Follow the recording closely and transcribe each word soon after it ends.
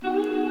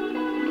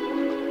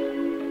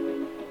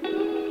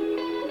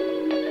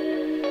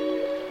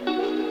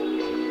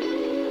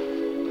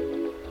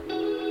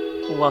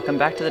Welcome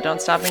back to the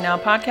Don't Stop Me Now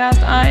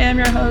podcast. I am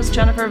your host,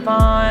 Jennifer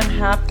Vaughn.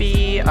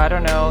 I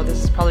don't know,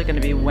 this is probably going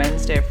to be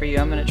Wednesday for you.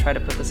 I'm going to try to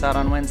put this out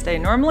on Wednesday.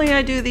 Normally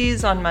I do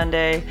these on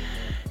Monday,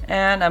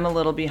 and I'm a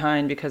little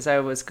behind because I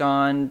was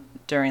gone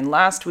during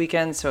last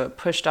weekend, so it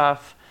pushed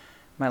off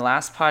my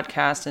last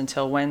podcast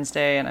until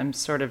Wednesday, and I'm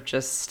sort of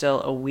just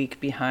still a week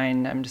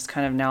behind. I'm just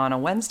kind of now on a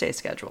Wednesday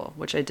schedule,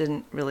 which I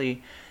didn't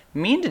really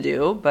mean to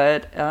do,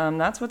 but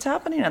that's what's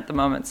happening at the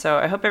moment. So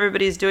I hope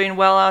everybody's doing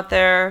well out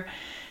there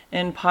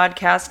in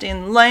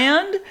podcasting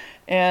land.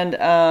 And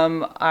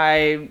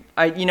I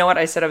you know what,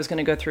 I said I was going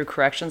to go through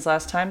corrections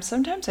last time.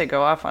 Sometimes I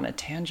go off on a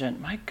tangent.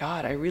 My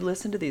God, I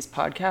re-listened to these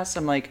podcasts.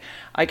 I'm like,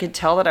 I could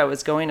tell that I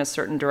was going a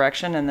certain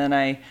direction, and then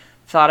I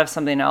thought of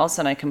something else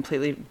and I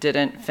completely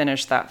didn't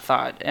finish that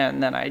thought,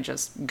 and then I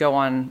just go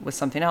on with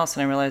something else,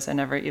 and I realized I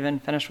never even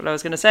finished what I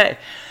was going to say.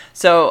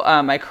 So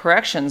my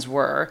corrections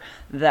were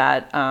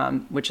that,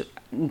 which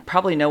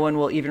probably no one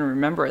will even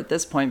remember at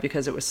this point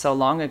because it was so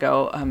long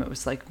ago. It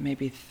was like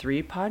maybe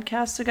 3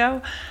 podcasts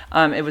ago.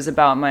 It was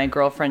about my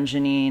girlfriend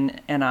Janine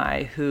and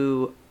I,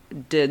 who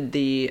did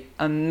the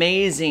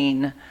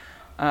amazing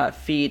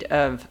feat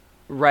of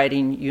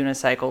riding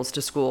unicycles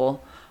to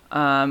school.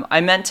 I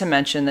meant to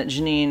mention that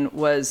Janine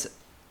was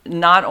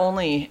not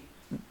only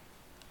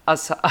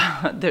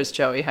there's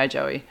Joey. Hi,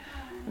 Joey.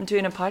 I'm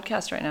doing a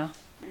podcast right now.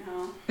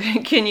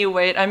 Yeah. Can you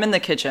wait? I'm in the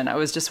kitchen. I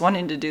was just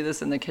wanting to do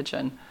this in the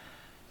kitchen.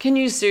 Can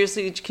you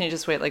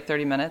just wait like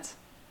 30 minutes?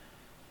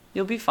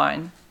 You'll be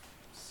fine.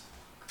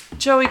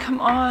 Joey, come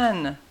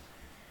on.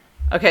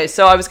 Okay,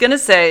 so I was going to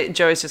say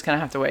Joey's just going to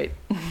have to wait.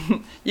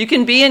 You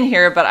can be in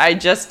here, but I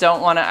just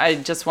want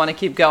to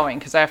keep going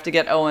because I have to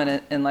get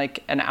Owen in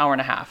like an hour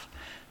and a half.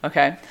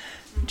 Okay,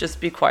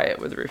 just be quiet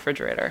with the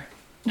refrigerator.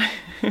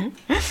 Can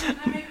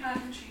I make mac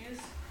and cheese?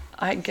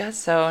 I guess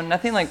so.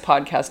 Nothing like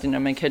podcasting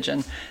in my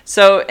kitchen.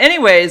 So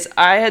anyways,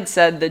 I had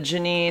said that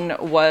Janine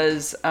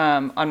was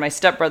on my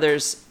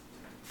stepbrother's,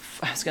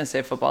 I was going to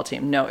say football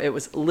team. No, it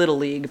was Little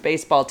League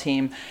baseball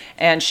team.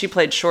 And she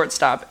played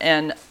shortstop.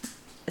 And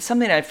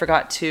something I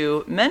forgot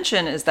to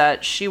mention is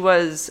that she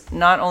was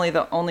not only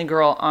the only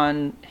girl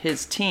on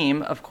his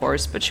team, of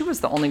course, but she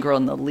was the only girl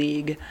in the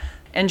league.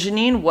 And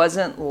Janine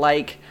wasn't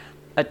like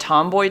a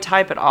tomboy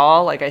type at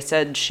all. Like I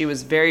said, she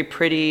was very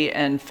pretty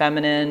and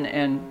feminine.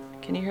 And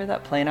can you hear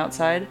that plane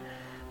outside?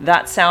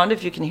 That sound,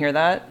 if you can hear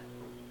that,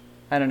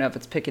 I don't know if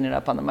it's picking it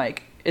up on the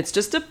mic. It's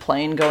just a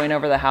plane going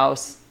over the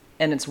house,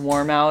 and it's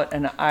warm out.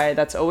 And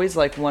that's always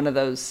like one of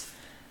those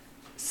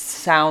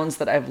sounds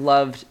that I've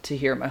loved to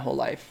hear my whole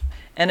life.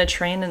 And a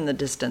train in the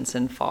distance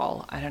in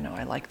fall. I don't know,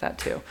 I like that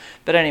too.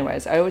 But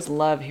anyways, I always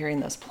love hearing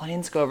those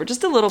planes go over.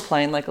 Just a little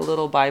plane, like a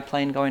little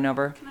biplane going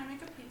over. Can I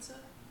make a pizza?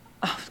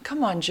 Oh,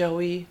 come on,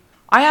 Joey.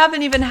 I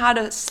haven't even had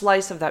a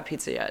slice of that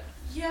pizza yet.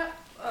 Yeah.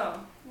 Oh,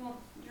 well,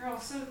 you're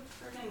also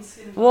freaking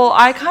skinny. Well,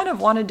 I kind of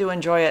wanted to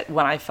enjoy it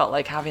when I felt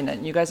like having it.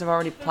 You guys have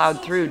already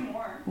plowed through. 2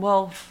 more.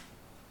 Well,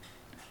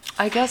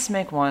 I guess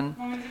make one.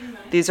 Want me to give you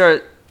mine?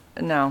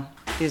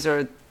 These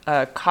are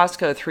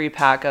Costco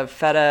 3-pack of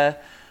feta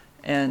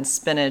and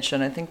spinach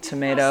and I think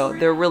tomato.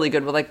 They're really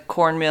good with like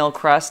cornmeal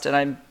crust, and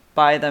I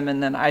buy them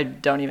and then I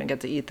don't even get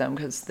to eat them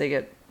because they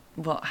get,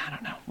 well, I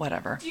don't know,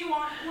 whatever. Do you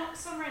want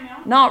some right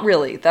now? Not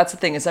really. That's the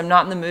thing, is I'm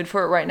not in the mood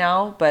for it right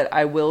now, but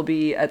I will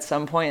be at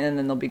some point, and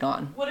then they'll be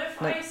gone. What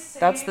if Like, I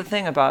saved... that's the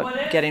thing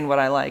about getting what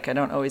I like. I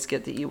don't always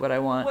get to eat what I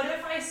want. What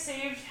if I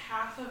saved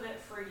half of it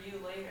for you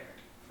later?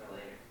 For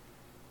later.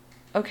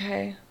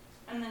 Okay.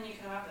 And then you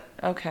could have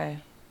it. Okay.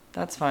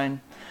 That's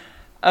fine.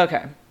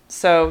 Okay.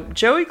 So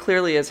Joey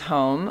clearly is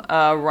home.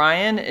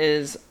 Ryan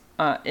is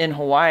in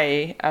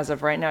Hawaii as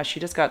of right now. She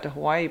just got to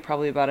Hawaii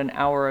probably about an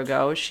hour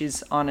ago.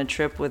 She's on a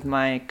trip with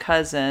my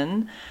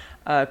cousin,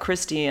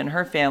 Christy, and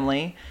her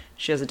family.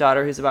 She has a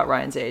daughter who's about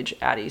Ryan's age,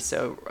 Addie.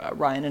 So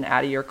Ryan and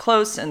Addie are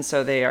close, and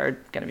so they are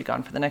going to be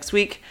gone for the next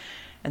week.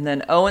 And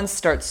then Owen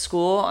starts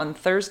school on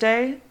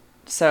Thursday.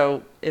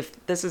 So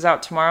if this is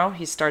out tomorrow,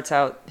 he starts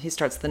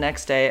the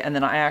next day, and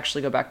then I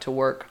actually go back to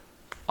work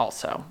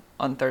also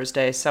on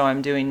Thursday. So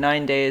I'm doing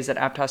 9 days at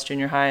Aptos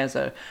Junior High as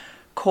a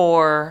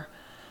core.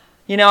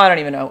 I don't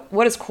even know.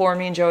 What does core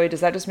mean, Joey?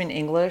 Does that just mean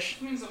English?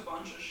 It means a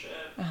bunch of shit.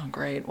 Oh,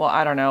 great. Well,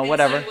 I don't know.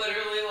 Whatever. It's like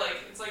literally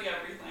it's like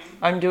everything.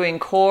 I'm doing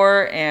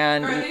core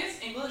and... Or I think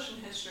it's English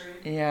and history.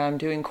 Yeah, I'm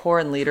doing core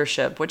and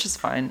leadership, which is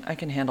fine. I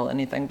can handle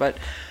anything. But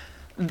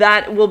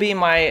that will be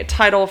my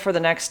title for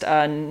the next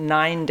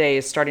 9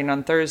 days starting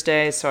on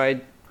Thursday. So I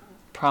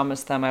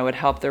promised them I would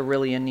help. They're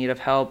really in need of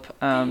help.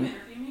 Can you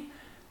interview me?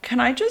 Can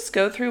I just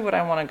go through what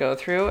I want to go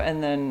through,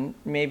 and then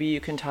maybe you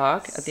can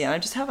talk at the end? I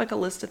just have like a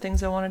list of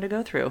things I wanted to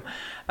go through.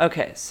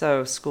 Okay,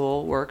 so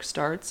school work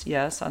starts,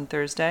 yes, on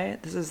Thursday.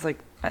 This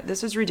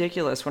is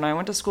ridiculous. When I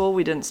went to school,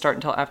 we didn't start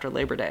until after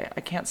Labor Day. I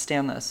can't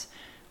stand this.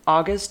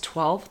 August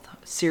 12th?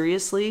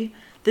 Seriously?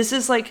 This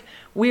is like,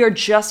 we are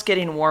just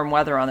getting warm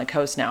weather on the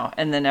coast now,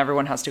 and then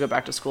everyone has to go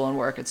back to school and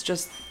work. It's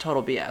just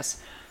total BS.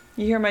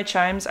 You hear my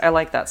chimes? I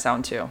like that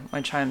sound too. My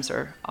chimes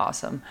are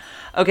awesome.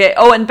 Okay.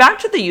 Oh, and back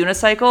to the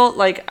unicycle.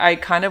 Like, I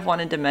kind of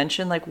wanted to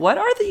mention, like, what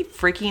are the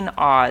freaking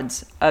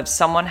odds of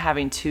someone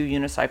having 2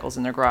 unicycles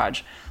in their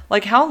garage?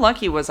 Like, how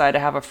lucky was I to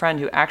have a friend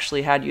who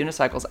actually had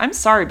unicycles? I'm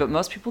sorry, but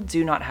most people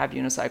do not have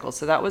unicycles.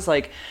 So that was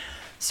like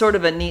sort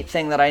of a neat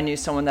thing that I knew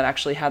someone that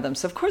actually had them.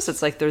 So of course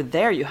it's like they're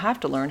there. You have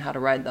to learn how to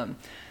ride them.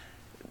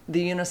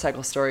 The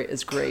unicycle story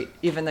is great,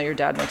 even though your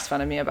dad makes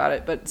fun of me about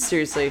it. But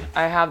seriously,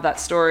 I have that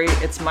story.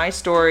 It's my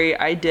story.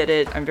 I did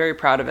it. I'm very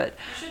proud of it.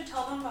 You should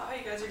tell them about how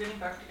you guys are getting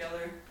back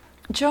together.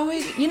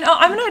 Joey,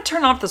 I'm going to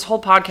turn off this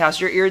whole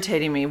podcast. You're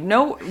irritating me.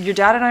 No, your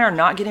dad and I are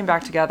not getting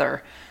back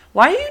together.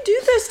 Why do you do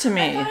this to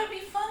me? I thought it'd be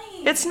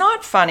funny. It's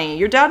not funny.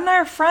 Your dad and I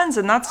are friends,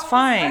 and that's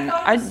fine.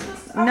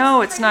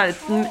 No, it's not.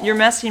 You're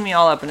messing me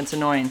all up, and it's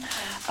annoying.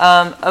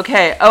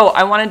 Okay. Oh,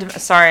 I wanted to.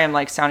 Sorry, I'm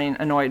like sounding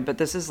annoyed, but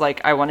this is like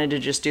I wanted to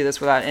just do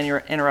this without any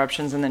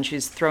interruptions, and then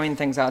she's throwing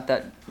things out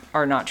that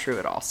are not true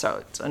at all.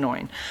 So it's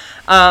annoying.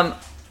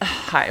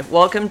 Hi,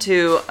 welcome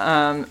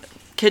to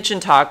Kitchen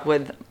Talk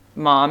with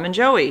Mom and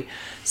Joey.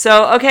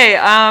 So okay,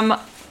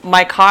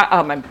 my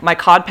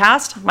podcast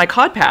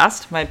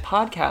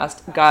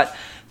got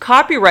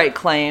copyright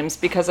claims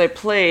because I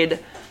played,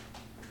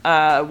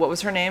 what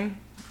was her name?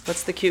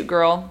 What's the cute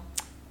girl?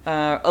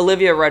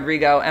 Olivia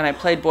Rodrigo, and I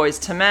played Boys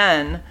to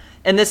Men.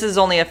 And this is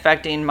only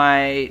affecting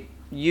my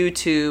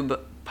YouTube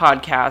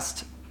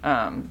podcast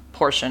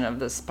portion of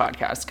this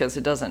podcast because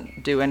it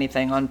doesn't do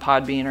anything on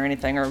Podbean or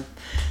anything, or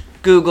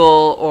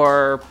Google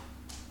or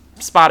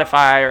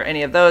Spotify or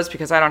any of those,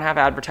 because I don't have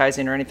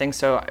advertising or anything.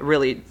 So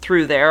really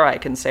through there I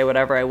can say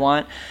whatever I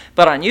want.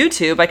 But on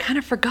YouTube, I kind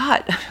of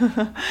forgot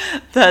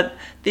that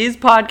these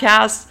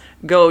podcasts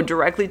go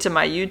directly to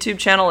my YouTube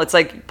channel. It's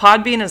like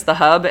Podbean is the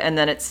hub, and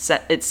then it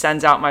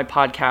sends out my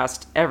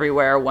podcast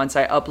everywhere once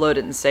I upload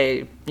it and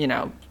say,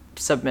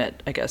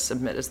 submit. I guess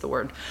submit is the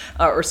word,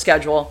 or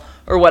schedule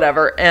or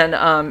whatever.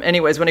 And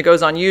anyways, when it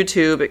goes on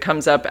YouTube, it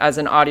comes up as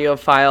an audio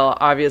file,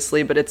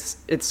 obviously, but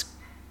it's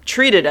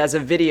treated as a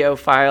video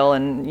file,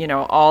 and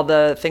all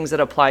the things that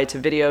apply to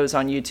videos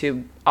on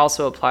YouTube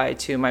also apply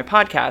to my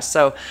podcast.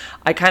 So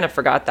I kind of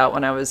forgot that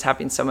when I was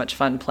having so much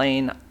fun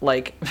playing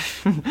like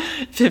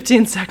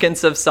 15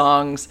 seconds of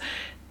songs.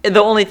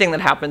 The only thing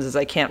that happens is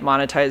I can't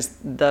monetize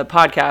the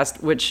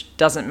podcast, which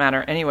doesn't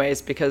matter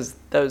anyways, because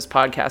those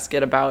podcasts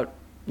get about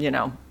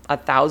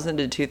 1,000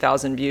 to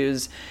 2,000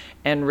 views,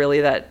 and really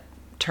that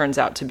turns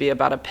out to be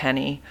about a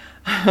penny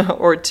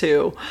or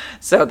two.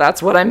 So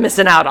that's what I'm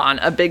missing out on,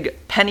 a big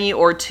penny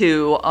or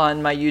two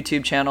on my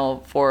YouTube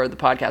channel for the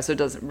podcast. So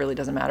it really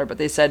doesn't matter. But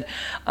they said,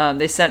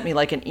 they sent me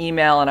like an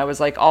email, and I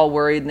was like all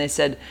worried, and they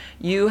said,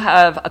 you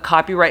have a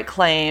copyright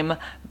claim,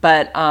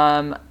 but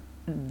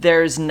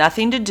there's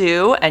nothing to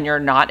do, and you're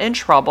not in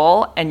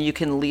trouble, and you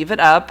can leave it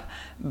up,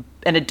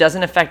 and it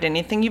doesn't affect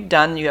anything you've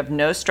done. You have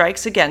no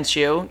strikes against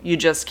you. You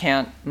just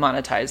can't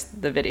monetize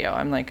the video.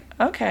 I'm like,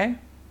 okay,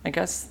 I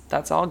guess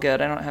that's all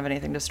good. I don't have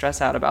anything to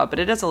stress out about, but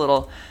it is a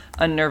little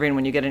unnerving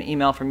when you get an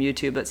email from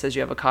YouTube that says you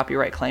have a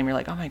copyright claim. You're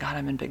like, oh my God,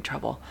 I'm in big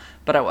trouble,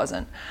 but I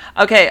wasn't.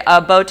 Okay,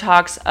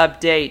 Botox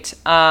update.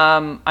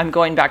 I'm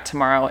going back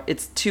tomorrow.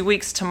 It's 2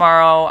 weeks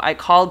tomorrow. I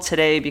called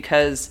today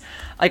because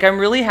I'm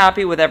really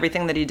happy with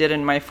everything that he did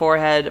in my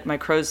forehead, my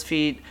crow's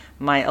feet,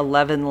 my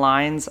 11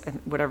 lines,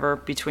 whatever,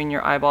 between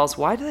your eyeballs.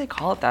 Why do they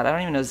call it that? I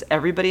don't even know. Does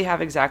everybody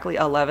have exactly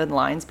 11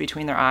 lines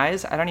between their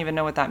eyes? I don't even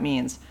know what that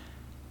means.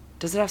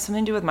 Does it have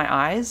something to do with my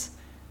eyes?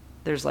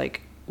 There's like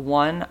a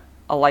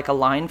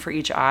line for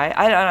each eye.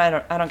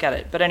 I don't get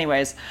it. But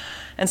anyways,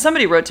 and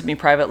somebody wrote to me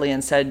privately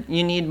and said,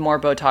 you need more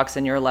Botox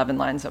in your 11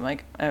 lines. I'm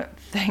like,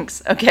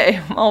 thanks. Okay,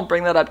 I'll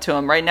bring that up to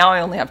him. Right now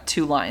I only have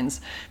 2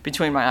 lines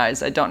between my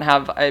eyes.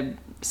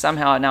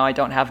 Somehow now I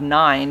don't have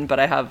 9, but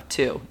I have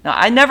 2. Now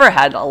I never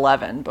had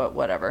 11, but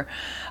whatever.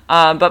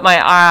 But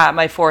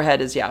my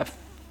forehead is,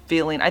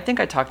 feeling, I think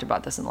I talked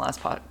about this in the last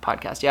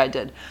podcast. Yeah, I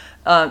did.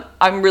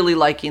 I'm really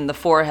liking the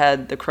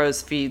forehead, the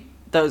crow's feet.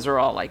 Those are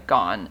all like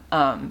gone.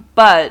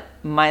 But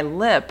my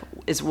lip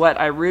is what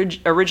I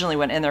originally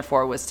went in there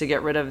for, was to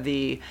get rid of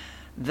the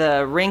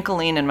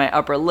wrinkling in my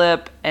upper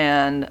lip.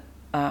 And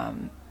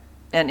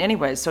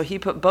anyways, so he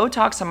put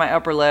Botox on my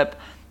upper lip,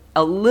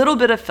 a little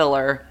bit of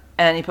filler,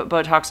 and he put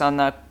Botox on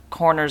the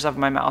corners of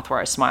my mouth where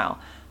I smile.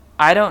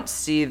 I don't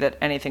see that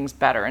anything's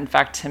better. In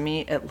fact, to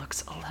me, it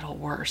looks a little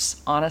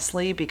worse,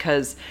 honestly,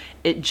 because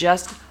it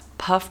just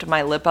puffed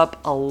my lip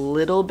up a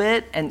little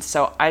bit. And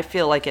so I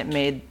feel like it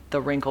made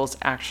the wrinkles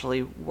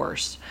actually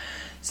worse.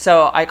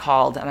 So I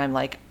called and I'm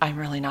like, I'm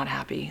really not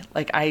happy.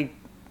 Like I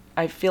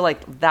feel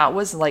like that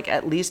was like,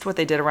 at least what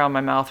they did around my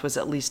mouth was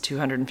at least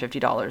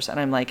 $250. And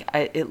I'm like,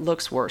 it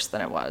looks worse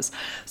than it was.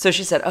 So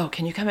she said, oh,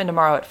 can you come in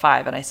tomorrow at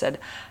 5? And I said,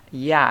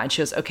 yeah. And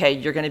she goes, okay,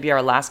 you're going to be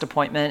our last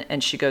appointment.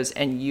 And she goes,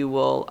 and you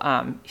will,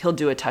 he'll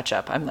do a touch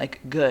up. I'm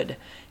like, good.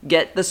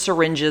 Get the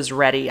syringes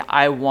ready.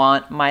 I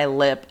want my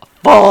lip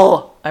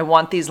full. I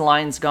want these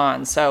lines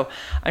gone. So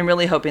I'm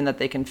really hoping that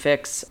they can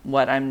fix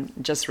what I'm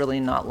just really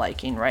not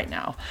liking right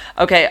now.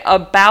 Okay.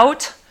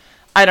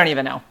 I don't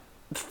even know.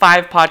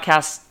 4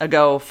 podcasts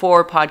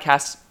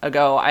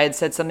ago, I had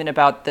said something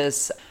about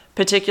this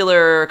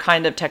particular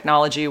kind of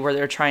technology where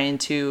they're trying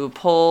to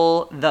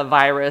pull the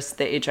virus,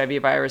 the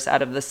HIV virus,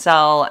 out of the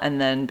cell and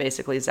then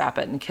basically zap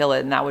it and kill it.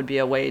 And that would be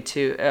a way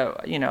to,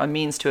 a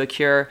means to a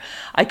cure.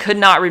 I could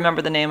not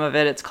remember the name of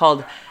it. It's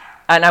called,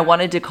 and I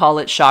wanted to call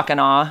it shock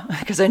and awe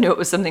because I knew it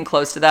was something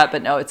close to that,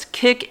 but no, it's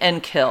kick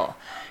and kill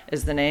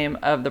is the name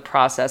of the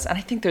process. And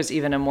I think there's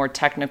even a more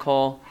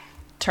technical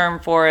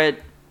term for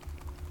it.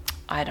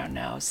 I don't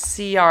know,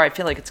 CR, I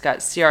feel like it's got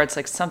CR, it's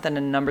like something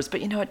in numbers, but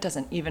it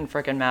doesn't even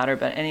freaking matter.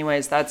 But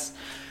anyways, that's,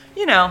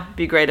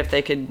 be great if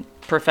they could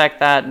perfect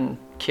that and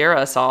cure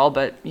us all.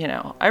 But,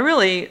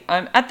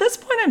 I'm at this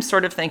point, I'm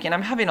sort of thinking,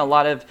 I'm having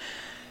not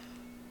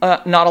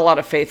a lot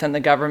of faith in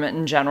the government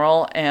in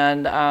general.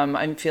 And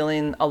I'm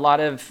feeling a lot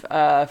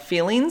of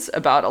feelings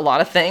about a lot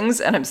of things.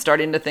 And I'm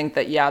starting to think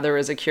that, there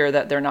is a cure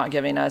that they're not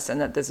giving us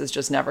and that this is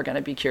just never going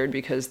to be cured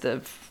because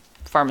the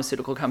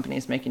pharmaceutical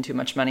companies making too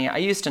much money. I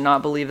used to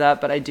not believe that,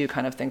 but I do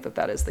kind of think that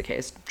that is the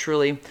case.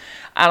 Truly,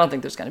 I don't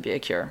think there's going to be a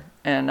cure.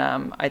 And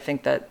I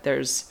think that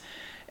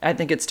I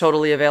think it's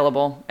totally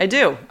available. I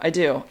do.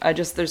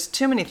 There's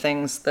too many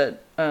things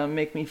that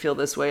make me feel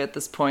this way at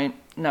this point.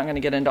 I'm not going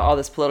to get into all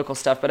this political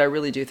stuff, but I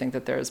really do think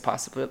that there is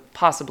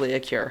possibly a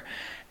cure.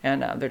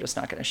 And they're just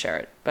not going to share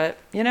it. But,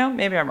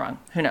 maybe I'm wrong.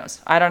 Who knows?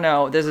 I don't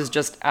know. This is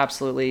just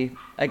absolutely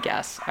a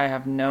guess. I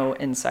have no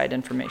inside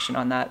information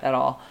on that at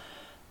all.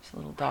 There's a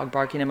little dog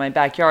barking in my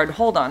backyard.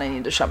 Hold on, I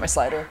need to shut my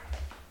slider.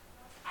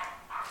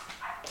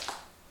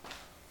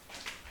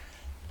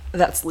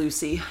 That's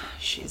Lucy.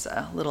 She's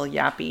a little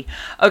yappy.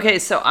 Okay,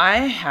 so I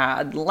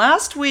had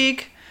last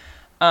week,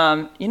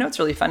 what's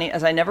really funny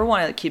is I never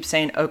want to keep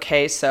saying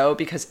okay so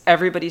because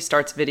everybody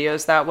starts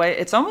videos that way.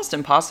 It's almost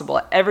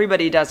impossible.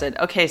 Everybody does it.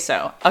 Okay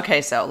so,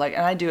 and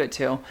I do it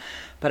too.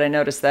 But I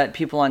noticed that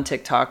people on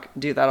TikTok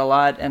do that a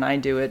lot and I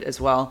do it as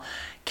well.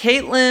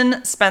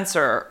 Caitlin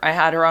Spencer, I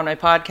had her on my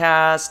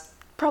podcast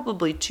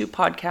probably 2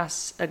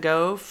 podcasts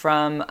ago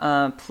from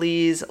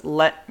Please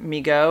Let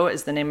Me Go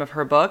is the name of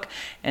her book.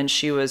 And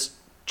she was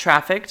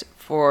trafficked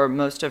for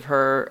most of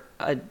her,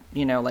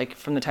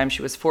 from the time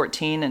she was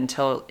 14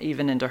 until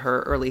even into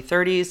her early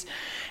 30s.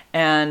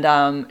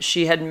 And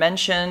she had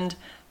mentioned,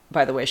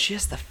 by the way, she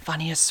has the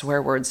funniest swear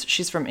words.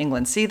 She's from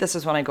England. See, this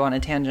is when I go on a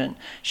tangent.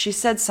 She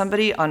said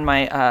somebody on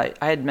my,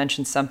 I had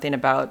mentioned something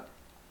about,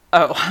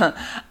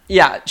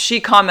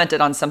 she commented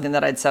on something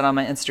that I'd said on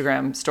my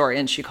Instagram story,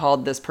 and she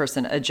called this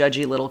person a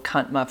judgy little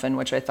cunt muffin,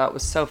 which I thought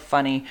was so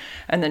funny.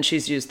 And then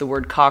she's used the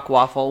word cock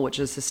waffle, which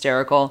is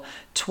hysterical,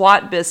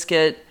 twat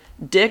biscuit,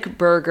 dick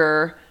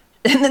burger,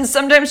 and then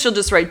sometimes she'll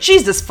just write,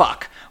 Jesus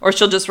fuck, or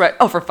she'll just write,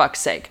 oh, for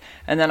fuck's sake.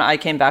 And then I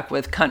came back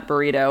with cunt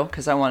burrito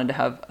because I wanted to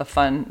have a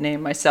fun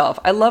name myself.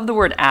 I love the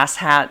word ass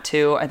hat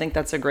too. I think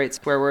that's a great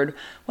swear word.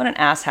 What an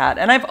ass hat.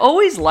 And I've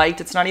always liked,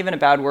 it's not even a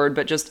bad word,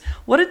 but just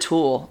what a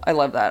tool. I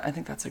love that. I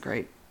think that's a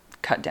great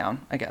cut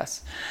down, I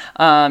guess.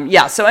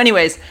 So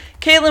anyways,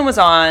 Caitlin was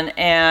on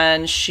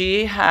and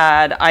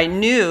I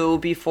knew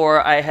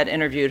before I had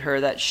interviewed her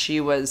that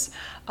she rubs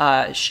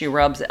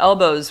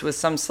elbows with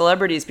some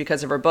celebrities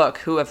because of her book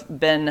who have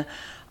been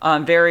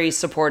very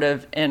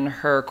supportive in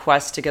her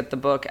quest to get the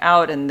book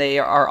out, and they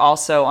are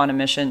also on a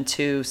mission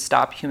to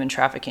stop human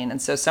trafficking.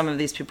 And so some of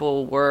these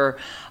people were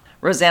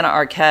Rosanna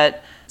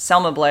Arquette,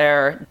 Selma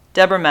Blair,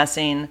 Deborah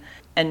Messing,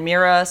 and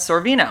Mira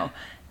Sorvino.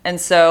 And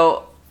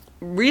so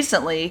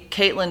recently,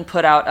 Caitlin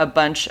put out a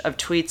bunch of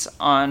tweets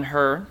on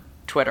her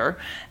Twitter,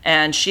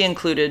 and she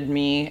included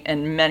me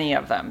in many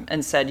of them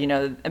and said,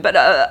 but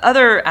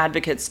other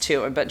advocates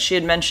too, but she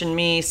had mentioned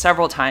me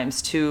several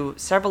times to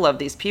several of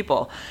these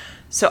people.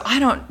 So I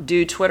don't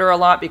do Twitter a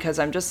lot because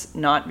I'm just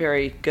not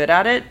very good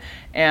at it.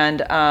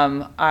 And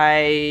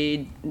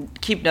I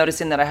keep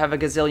noticing that I have a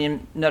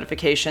gazillion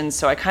notifications.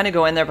 So I kind of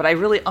go in there, but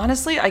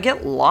honestly, I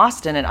get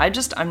lost in it.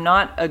 I'm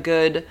not a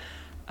good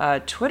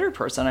Twitter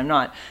person. I'm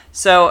not.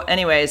 So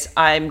anyways,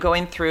 I'm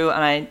going through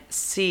and I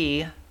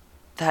see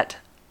that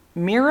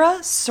Mira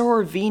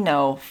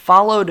Sorvino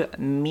followed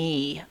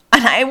me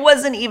and I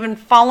wasn't even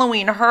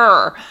following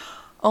her.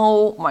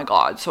 Oh my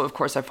God. So of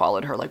course I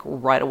followed her like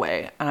right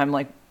away. And I'm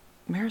like,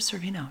 Mira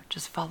Sorvino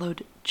just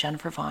followed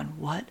Jennifer Vaughn.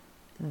 What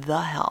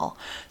the hell?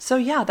 So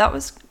yeah, that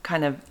was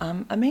kind of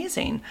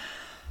amazing.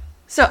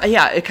 So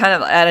yeah, it kind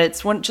of, and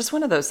it's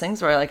one of those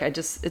things where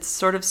it's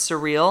sort of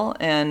surreal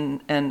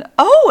and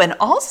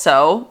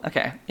also,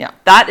 okay, yeah,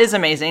 that is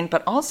amazing.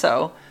 But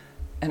also,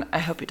 and I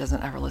hope he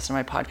doesn't ever listen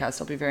to my podcast.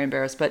 I'll be very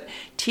embarrassed. But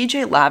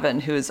TJ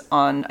Lavin, who's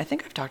on, I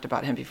think I've talked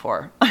about him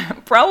before.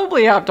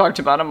 Probably have talked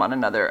about him on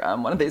another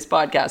one of these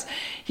podcasts.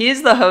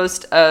 He's the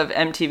host of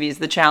MTV's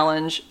The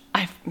Challenge.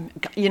 I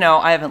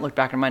haven't looked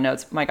back in my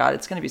notes. My God,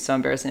 it's going to be so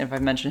embarrassing if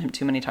I've mentioned him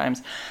too many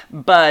times.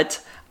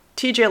 But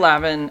TJ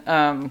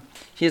Lavin,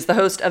 he is the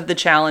host of The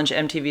Challenge,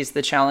 MTV's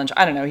The Challenge.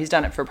 I don't know. He's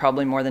done it for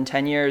probably more than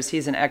 10 years.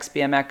 He's an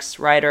ex-BMX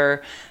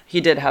rider. he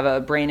did have a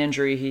brain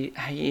injury.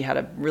 He had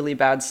a really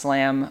bad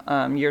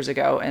slam years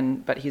ago,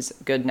 but he's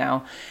good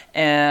now.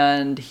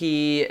 And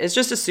he is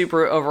just a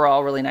super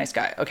overall really nice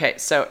guy. Okay,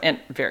 so, and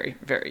very,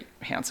 very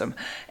handsome.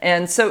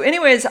 And so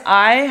anyways,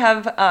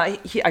 I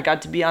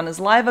got to be on his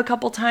live a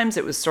couple times.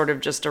 It was sort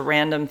of just a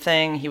random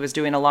thing. He was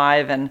doing a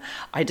live and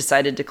I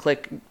decided to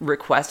click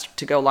request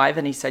to go live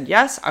and he said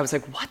yes. I was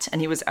like, what?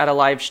 And he was at a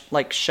live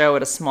show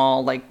at a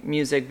small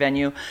music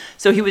venue.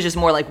 So he was just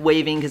more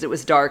waving because it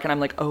was dark and I'm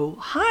like, oh,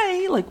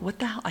 hi, what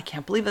the hell? I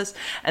can't believe this.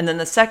 And then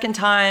the second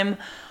time,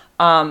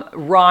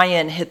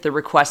 Ryan hit the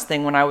request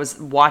thing when I was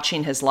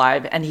watching his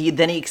live and he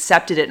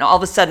accepted it. And all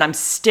of a sudden I'm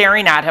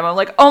staring at him. I'm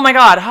like, oh my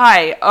God,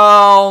 hi.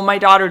 Oh, my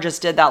daughter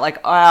just did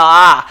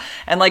that.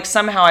 And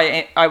somehow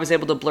I was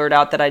able to blurt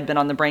out that I'd been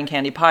on the Brain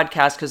Candy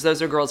podcast because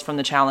those are girls from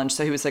the challenge.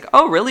 So he was like,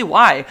 oh, really?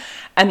 Why?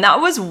 And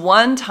that was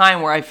one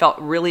time where I felt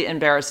really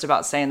embarrassed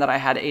about saying that I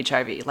had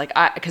HIV.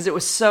 Because it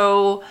was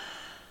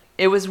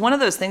one of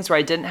those things where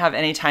I didn't have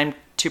any time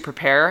to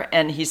prepare.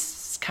 And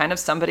he's kind of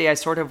somebody I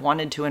sort of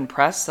wanted to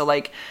impress. So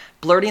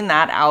blurting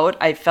that out,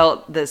 I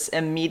felt this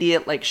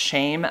immediate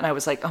shame. And I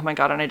was like, oh my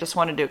God. And I just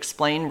wanted to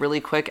explain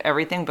really quick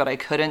everything, but I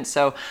couldn't.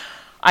 So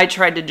I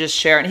tried to just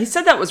share. And he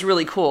said that was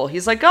really cool.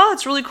 He's like, oh,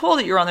 it's really cool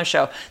that you're on the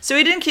show. So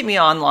he didn't keep me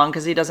on long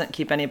because he doesn't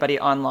keep anybody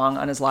on long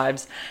on his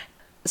lives.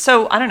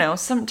 So I don't know,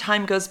 some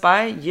time goes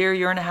by,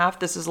 year and a half.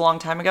 This is a long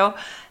time ago.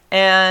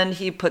 And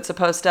he puts a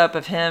post up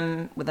of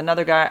him with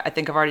another guy. I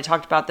think I've already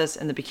talked about this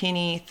in the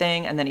bikini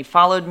thing. And then he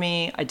followed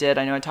me. I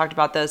know I talked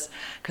about this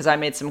because I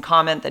made some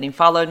comment that he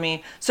followed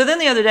me. So then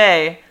the other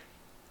day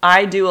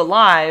I do a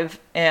live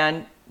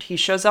and he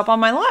shows up on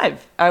my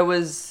live.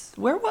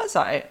 Where was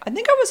I? I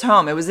think I was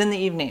home. It was in the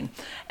evening.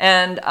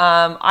 And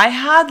I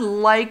had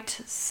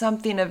liked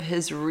something of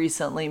his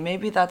recently.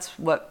 Maybe that's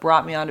what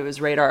brought me onto his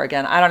radar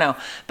again. I don't know.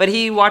 But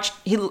he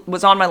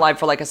was on my live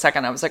for a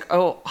second. I was like,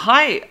 oh,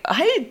 hi,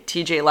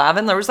 TJ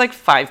Lavin. There was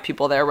 5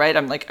 people there, right?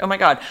 I'm like, oh my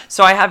God.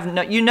 So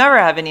you never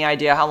have any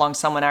idea how long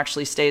someone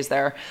actually stays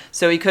there.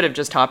 So he could have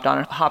just hopped on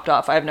and hopped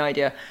off. I have no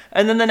idea.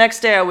 And then the next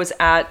day I was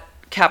at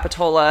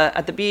Capitola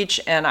at the beach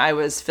and I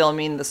was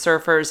filming the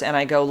surfers and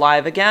I go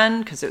live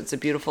again because it's a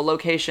beautiful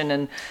location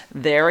and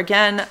there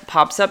again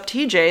pops up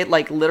TJ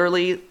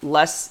literally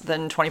less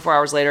than 24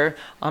 hours later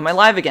on my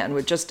live again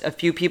with just a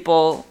few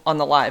people on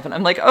the live and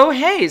I'm like, oh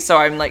hey. So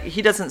I'm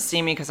he doesn't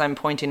see me because I'm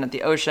pointing at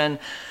the ocean.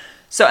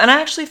 So, and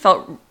I actually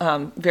felt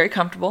very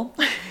comfortable,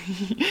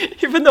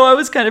 even though I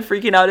was kind of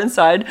freaking out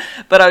inside,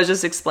 but I was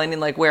just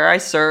explaining where I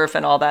surf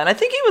and all that. And I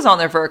think he was on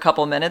there for a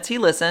couple minutes. He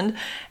listened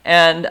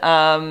and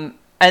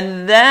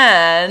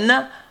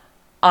then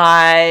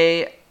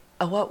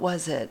what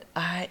was it?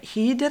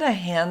 He did a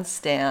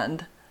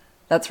handstand.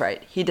 That's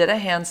right. He did a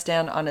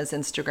handstand on his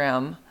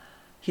Instagram.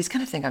 He's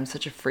going to think I'm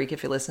such a freak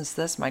if he listens to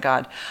this. My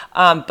God.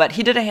 But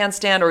he did a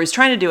handstand, or he's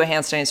trying to do a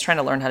handstand. He's trying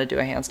to learn how to do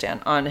a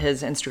handstand on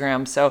his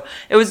Instagram. So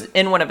it was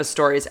in one of his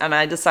stories, and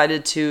I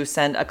decided to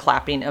send a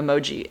clapping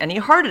emoji, and he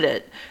hearted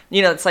it.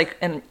 It's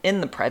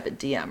in the private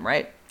DM,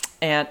 right?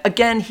 And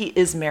again, he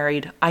is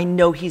married. I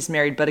know he's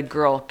married, but a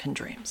girl can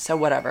dream. So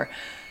whatever.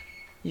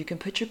 You can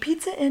put your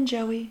pizza in,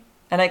 Joey.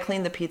 And I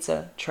cleaned the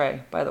pizza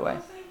tray, by the way.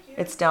 Oh, thank you.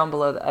 It's down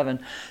below the oven.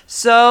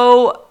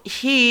 So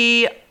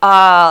he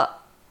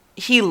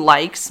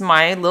likes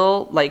my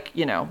little,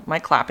 my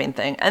clapping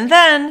thing. And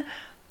then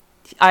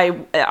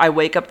I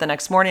wake up the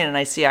next morning and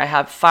I see I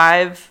have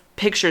 5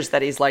 pictures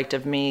that he's liked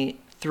of me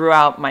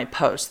throughout my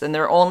posts, and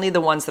they're only the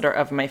ones that are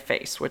of my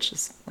face, which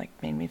is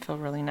made me feel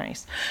really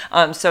nice.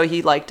 So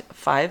he liked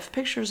 5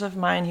 pictures of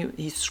mine.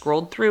 He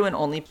scrolled through and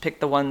only picked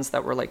the ones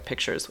that were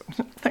pictures,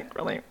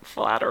 really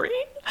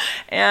flattering.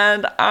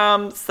 And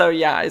so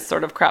yeah, I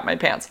sort of crap my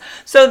pants.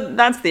 So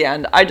that's the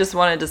end. I just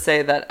wanted to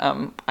say that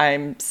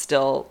I'm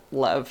still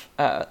love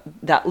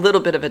that little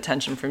bit of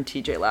attention from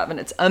TJ Lavin.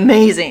 It's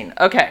amazing.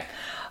 Okay.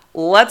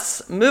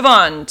 Let's move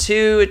on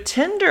to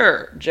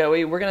Tinder,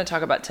 Joey. We're going to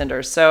talk about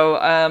Tinder. So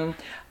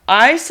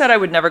I said I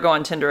would never go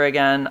on Tinder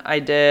again. I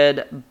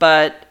did,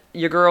 but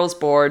your girl's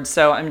bored,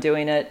 so I'm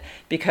doing it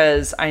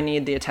because I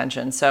need the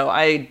attention. So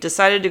I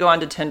decided to go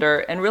onto Tinder,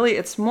 and really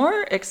it's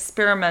more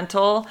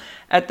experimental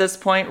at this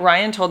point.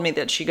 Ryan told me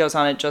that she goes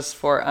on it just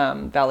for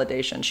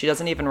validation. She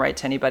doesn't even write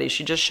to anybody.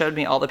 She just showed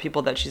me all the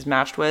people that she's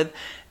matched with,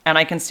 and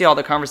I can see all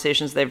the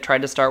conversations they've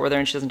tried to start with her,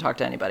 and she doesn't talk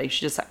to anybody.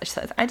 She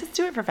says, I just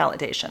do it for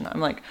validation.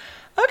 I'm like,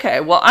 okay,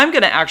 well, I'm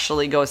going to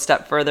actually go a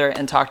step further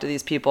and talk to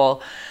these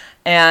people.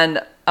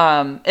 And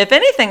if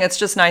anything, it's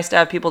just nice to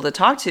have people to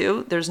talk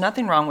to. There's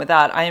nothing wrong with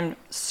that. I am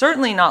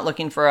certainly not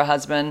looking for a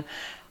husband.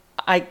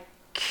 A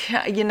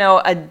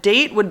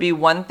date would be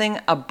one thing.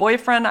 A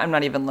boyfriend, I'm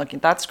not even looking.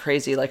 That's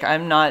crazy.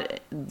 I'm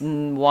not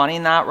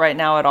wanting that right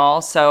now at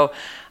all. So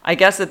I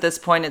guess at this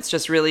point, it's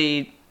just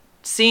really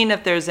seeing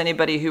if there's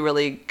anybody who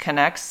really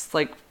connects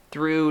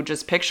through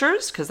just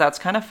pictures, because that's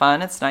kind of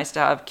fun. It's nice to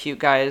have cute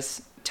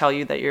guys tell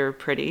you that you're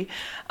pretty.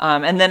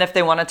 And then if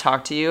they want to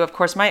talk to you, of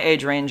course, my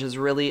age range is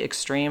really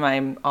extreme.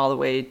 I'm all the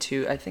way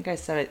to, I think I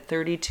said it,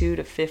 32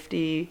 to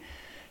 50,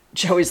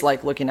 Joey's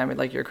like looking at me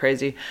like you're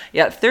crazy.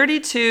 Yeah,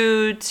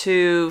 32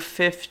 to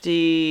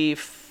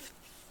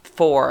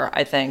 54,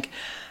 I think.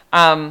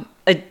 I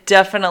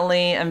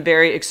definitely am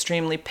very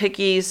extremely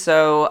picky,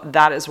 so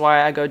that is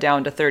why I go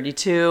down to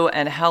 32.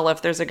 And hell,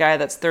 if there's a guy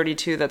that's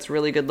 32 that's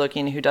really good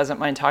looking who doesn't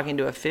mind talking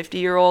to a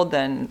 50-year-old,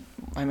 then,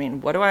 I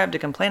mean, what do I have to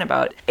complain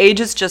about? Age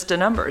is just a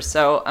number,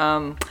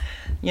 so,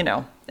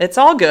 it's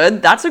all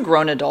good. That's a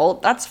grown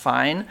adult. That's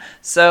fine.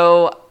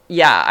 So,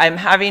 yeah, I'm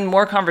having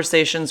more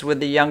conversations with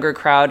the younger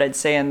crowd, I'd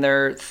say in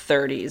their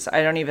 30s.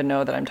 I don't even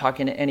know that I'm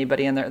talking to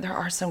anybody in there. There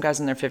are some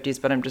guys in their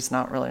 50s, but I'm just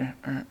not really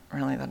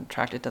that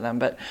attracted to them.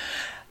 But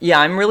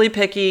yeah, I'm really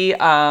picky.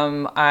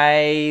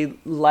 I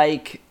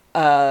like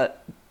a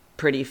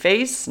pretty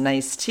face,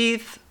 nice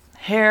teeth,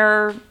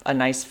 hair, a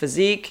nice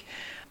physique.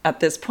 At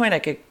this point, I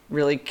could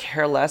really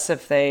care less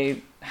if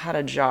they had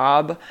a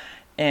job,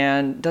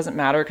 and it doesn't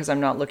matter because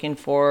I'm not looking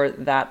for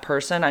that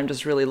person. I'm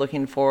just really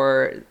looking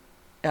for...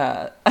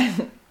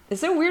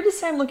 is it weird to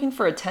say I'm looking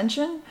for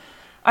attention?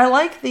 I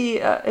like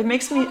the, it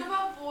makes me... Talk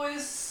about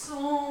boys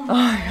so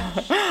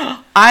much.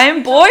 Oh,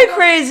 I'm boy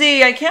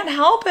crazy. I can't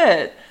help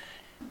it.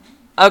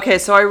 Okay,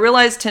 so I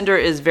realize Tinder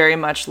is very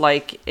much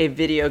like a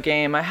video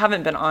game. I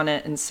haven't been on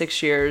it in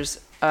 6 years.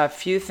 A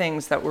few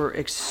things that were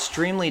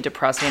extremely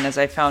depressing is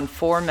I found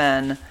 4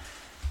 men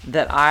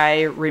that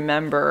I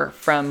remember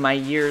from my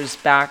years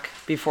back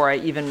before I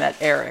even met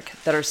Eric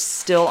that are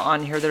still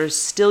on here, that are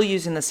still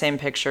using the same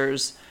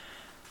pictures.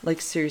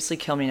 Like, seriously,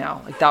 kill me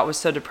now. Like, that was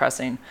so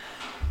depressing.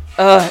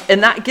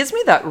 And that gives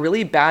me that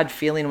really bad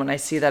feeling when I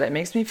see that. It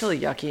makes me feel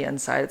yucky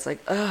inside. It's like,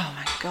 oh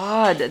my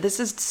God, this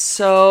is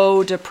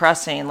so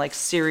depressing. Like,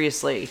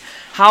 seriously.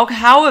 How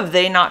have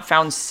they not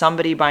found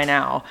somebody by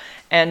now?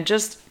 And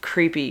just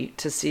creepy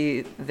to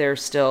see they're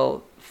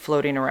still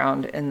floating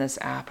around in this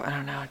app. I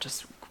don't know. It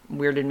just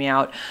weirded me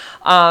out.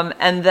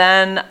 And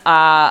then...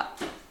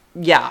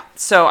 yeah,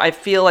 so I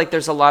feel like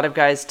there's a lot of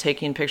guys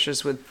taking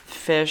pictures with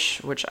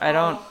fish, which I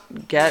don't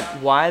get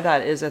why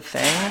that is a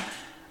thing.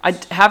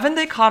 Haven't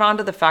they caught on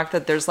to the fact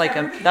that there's like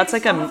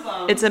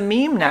it's a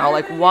meme now?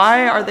 Like,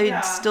 why are they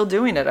still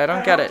doing it? I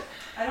don't get it.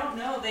 I don't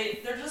know.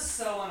 They're just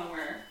so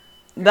unaware.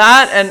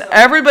 That, and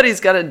everybody's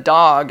got a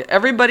dog.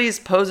 Everybody's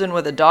posing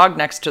with a dog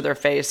next to their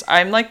face.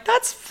 I'm like,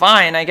 that's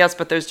fine, I guess,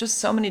 but there's just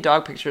so many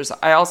dog pictures.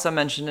 I also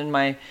mentioned in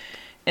my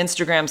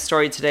Instagram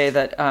story today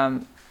that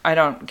I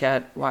don't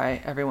get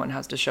why everyone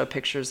has to show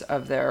pictures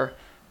of their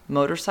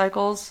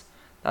motorcycles.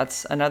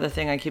 That's another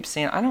thing I keep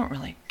seeing. I don't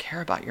really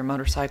care about your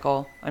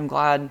motorcycle. I'm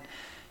glad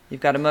you've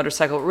got a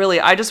motorcycle.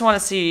 Really, I just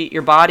want to see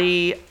your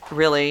body,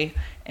 really,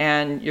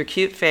 and your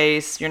cute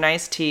face, your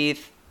nice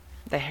teeth,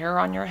 the hair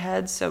on your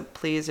head. So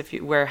please, if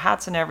you wear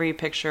hats in every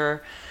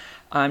picture,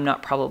 I'm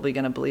not probably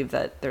going to believe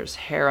that there's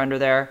hair under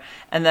there.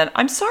 And then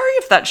I'm sorry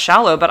if that's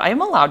shallow, but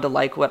I'm allowed to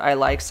like what I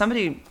like.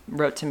 Somebody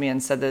wrote to me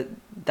and said that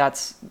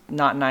that's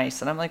not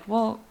nice. And I'm like,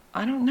 well,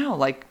 I don't know.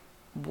 Like,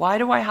 why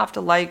do I have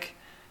to like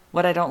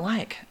what I don't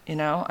like? You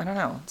know, I don't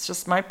know. It's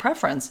just my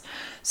preference.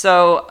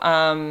 So,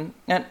 and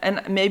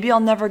maybe I'll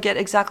never get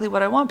exactly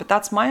what I want, but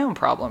that's my own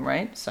problem,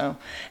 right? So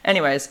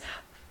anyways,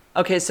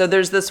 okay, so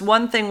there's this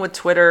one thing with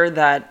Twitter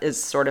that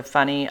is sort of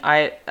funny.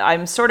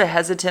 I'm sort of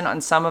hesitant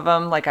on some of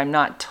them. Like, I'm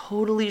not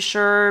totally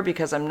sure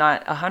because I'm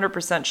not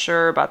 100%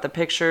 sure about the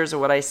pictures or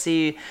what I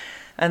see.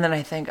 And then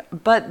I think,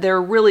 but they're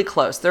really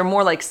close. They're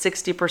more like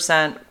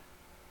 60%,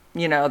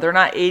 you know, they're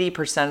not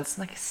 80%. It's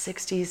like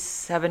 60,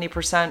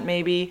 70%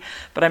 maybe,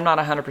 but I'm not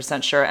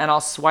 100% sure. And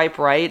I'll swipe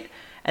right.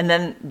 And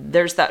then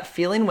there's that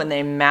feeling when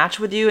they match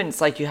with you and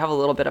it's like you have a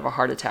little bit of a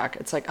heart attack.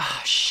 It's like,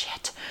 oh,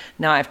 shit.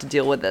 Now I have to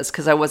deal with this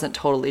because I wasn't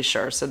totally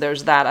sure. So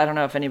there's that. I don't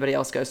know if anybody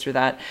else goes through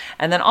that.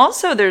 And then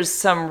also there's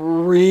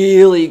some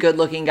really good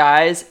looking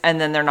guys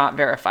and then they're not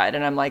verified.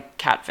 And I'm like,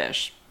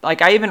 catfish.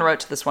 Like, I even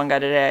wrote to this one guy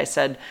today. I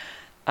said,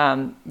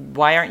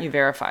 why aren't you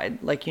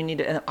verified? Like, you need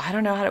to, and I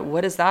don't know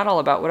what is that all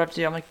about? What do I have to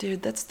do? I'm like,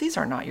 dude, these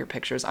are not your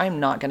pictures. I'm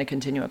not going to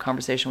continue a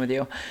conversation with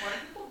you.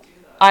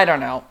 I don't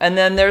know. And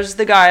then there's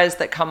the guys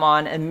that come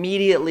on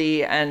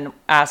immediately and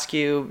ask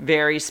you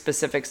very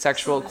specific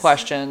sexual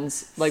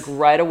questions, like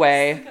right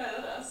away. The guy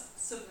that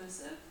asked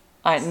submissive?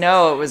 I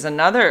know it was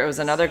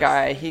another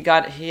guy. He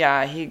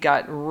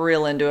got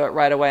real into it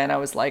right away. And I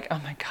was like, oh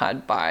my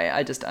God, bye.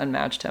 I just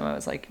unmatched him. I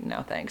was like,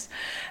 no, thanks.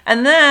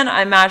 And then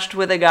I matched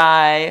with a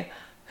guy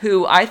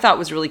who I thought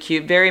was really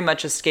cute, very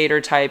much a skater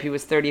type. He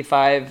was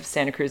 35,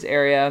 Santa Cruz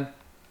area,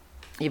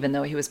 even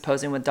though he was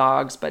posing with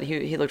dogs, but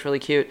he looked really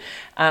cute.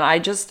 And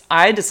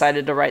I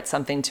decided to write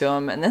something to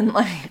him. And then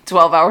like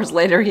 12 hours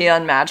later, he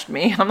unmatched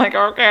me. I'm like,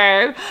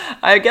 okay,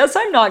 I guess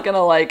I'm not going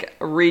to like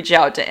reach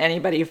out to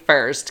anybody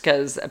first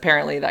because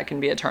apparently that can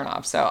be a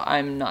turnoff. So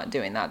I'm not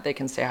doing that. They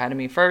can say hi to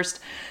me first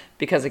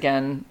because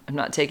again, I'm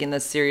not taking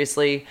this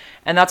seriously.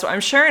 And that's why I'm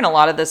sharing a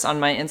lot of this on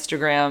my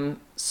Instagram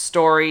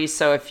story.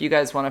 So if you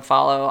guys want to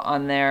follow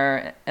on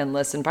there and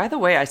listen, by the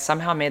way, I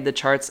somehow made the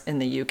charts in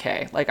the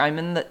UK. Like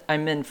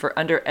I'm in for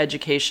under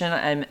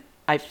education.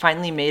 I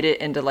finally made it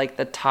into like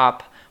the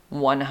top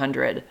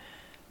 100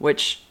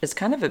 which is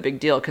kind of a big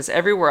deal because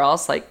everywhere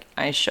else, like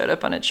I showed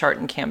up on a chart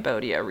in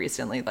Cambodia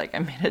recently. Like I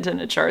made it in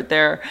a chart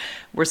there.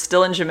 We're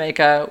still in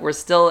Jamaica. We're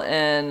still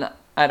in,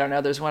 I don't know,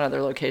 there's one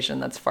other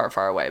location that's far,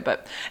 far away.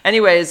 But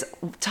anyways,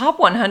 top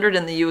 100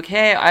 in the UK,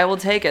 I will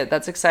take it.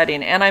 That's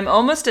exciting. And I'm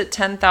almost at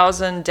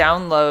 10,000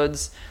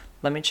 downloads.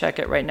 Let me check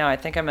it right now. I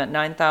think I'm at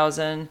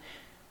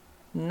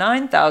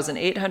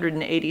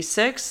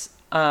 9,886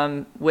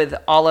 with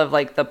all of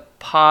like the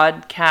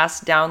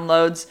podcast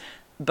downloads.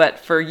 But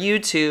for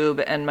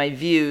YouTube and my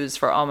views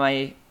for all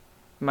my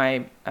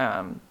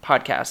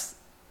podcasts,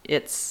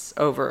 it's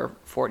over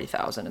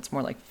 40,000. It's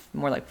more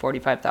like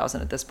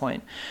 45,000 at this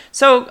point.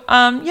 So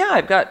yeah,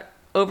 I've got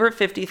over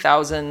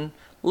 50,000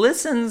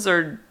 listens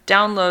or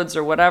downloads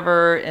or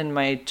whatever in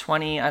my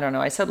 20. I don't know.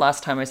 I said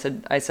last time I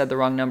said the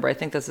wrong number. I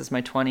think this is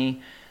my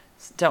 20.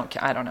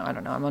 I don't know.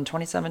 I'm on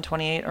 27,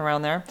 28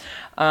 around there.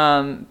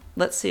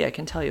 Let's see. I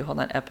can tell you. Hold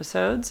on.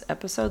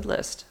 Episode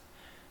list.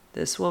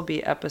 This will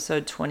be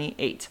episode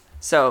 28.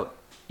 So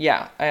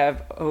yeah, I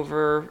have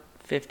over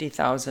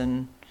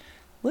 50,000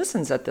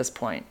 listens at this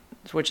point,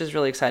 which is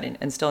really exciting,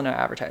 and still no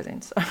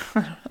advertising. So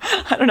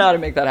I don't know how to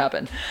make that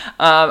happen.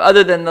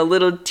 Other than the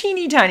little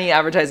teeny tiny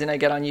advertising I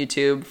get on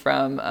YouTube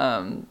from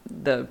I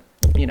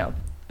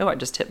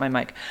just hit my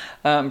mic,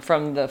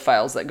 from the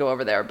files that go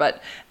over there.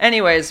 But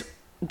anyways,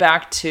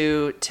 back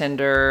to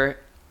Tinder.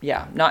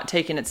 Yeah, not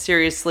taking it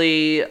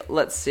seriously.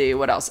 Let's see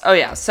what else. Oh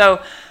yeah,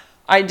 so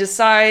I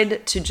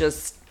decide to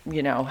just,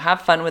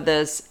 have fun with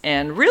this.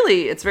 And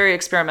really, it's very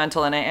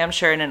experimental. And I am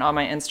sharing it on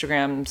my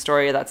Instagram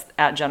story. That's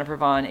at Jennifer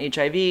Vaughn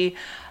HIV.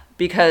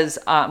 Because,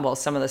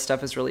 some of this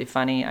stuff is really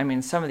funny. I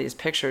mean, some of these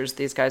pictures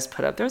these guys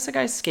put up. There was a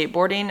guy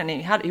skateboarding, and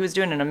he was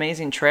doing an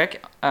amazing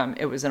trick.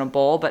 It was in a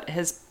bowl, but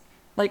his,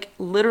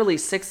 literally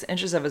 6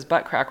 inches of his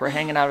butt crack were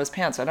hanging out of his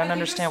pants. I don't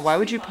understand. Why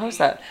would you post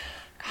that?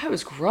 God, it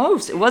was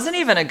gross. It wasn't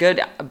even a good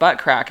butt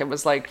crack. It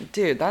was like,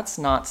 dude, that's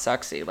not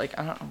sexy. I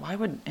don't know. Why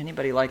would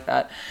anybody like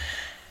that?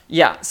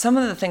 Yeah, some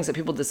of the things that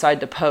people decide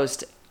to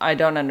post, I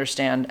don't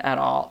understand at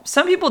all.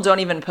 Some people don't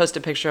even post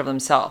a picture of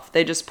themselves.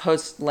 They just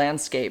post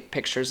landscape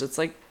pictures. It's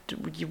like,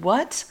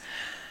 what?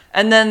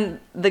 And then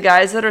the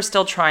guys that are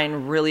still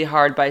trying really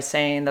hard by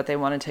saying that they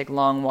want to take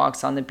long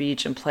walks on the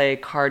beach and play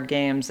card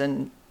games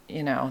and,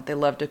 they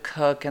love to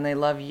cook and they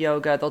love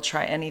yoga. They'll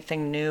try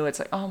anything new. It's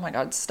like, oh my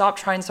God, stop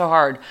trying so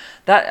hard.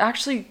 That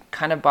actually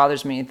kind of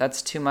bothers me.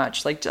 That's too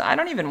much. I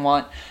don't even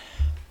want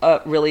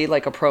really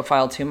a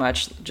profile too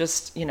much.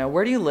 Just,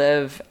 where do you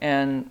live?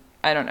 And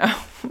I don't know.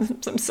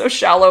 I'm so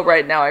shallow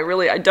right now.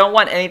 I don't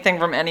want anything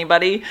from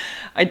anybody.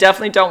 I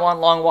definitely don't want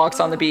long walks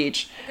on the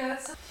beach.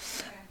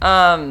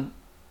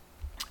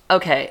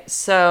 Okay,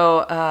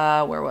 so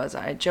where was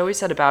I? Joey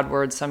said a bad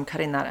word, so I'm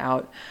cutting that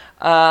out.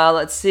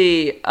 Let's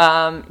see.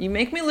 You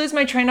make me lose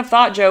my train of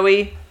thought,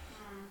 Joey.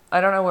 I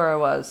don't know where I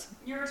was.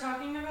 You were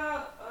talking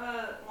about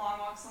long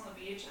walks on the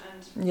beach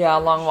and... Yeah,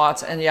 long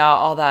walks and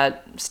all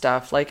that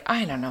stuff.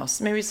 I don't know.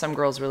 Maybe some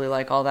girls really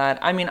like all that.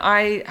 I mean,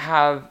 I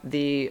have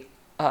the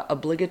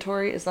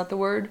obligatory, is that the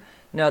word?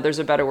 No, there's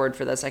a better word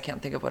for this. I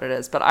can't think of what it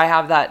is. But I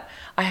have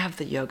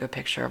the yoga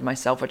picture of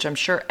myself, which I'm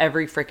sure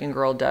every freaking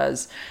girl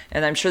does.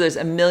 And I'm sure there's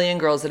a million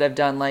girls that have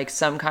done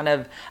some kind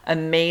of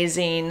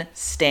amazing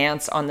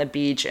stance on the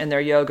beach in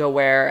their yoga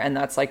wear. And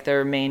that's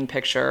their main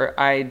picture.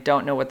 I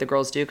don't know what the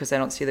girls do because I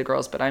don't see the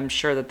girls, but I'm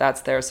sure that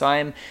that's there. So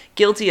I'm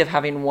guilty of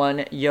having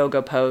one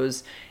yoga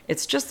pose.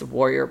 It's just the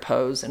warrior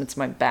pose and it's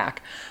my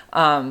back.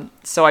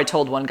 So I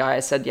told one guy, I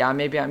said, yeah,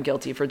 maybe I'm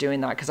guilty for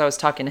doing that because I was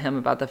talking to him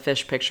about the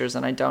fish pictures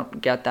and I don't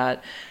get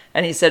that.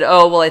 And he said,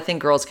 oh, well, I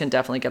think girls can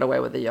definitely get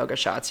away with the yoga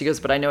shots. He goes,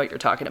 but I know what you're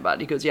talking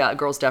about. He goes, yeah,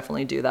 girls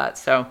definitely do that.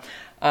 So,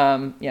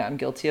 yeah, I'm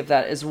guilty of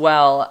that as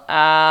well.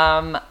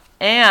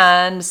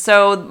 And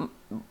so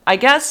I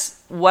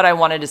guess what I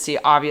wanted to see,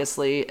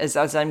 obviously, is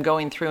as I'm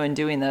going through and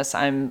doing this,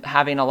 I'm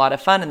having a lot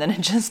of fun. And then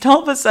it just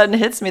all of a sudden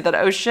hits me that,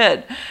 oh,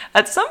 shit,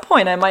 at some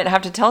point I might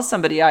have to tell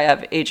somebody I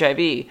have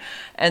HIV.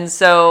 And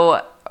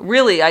so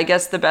really, I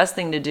guess the best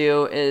thing to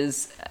do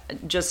is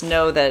just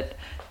know that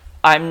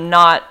I'm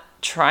not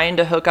trying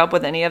to hook up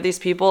with any of these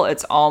people.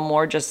 It's all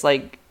more just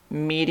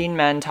meeting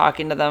men,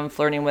 talking to them,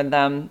 flirting with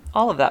them.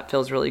 All of that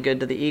feels really good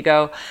to the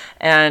ego.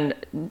 And,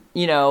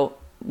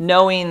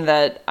 knowing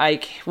that I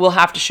will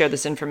have to share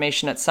this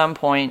information at some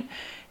point,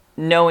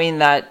 knowing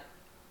that,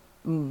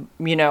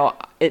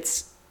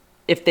 it's,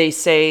 if they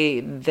say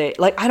they,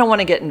 I don't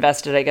want to get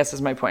invested, I guess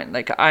is my point.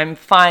 I'm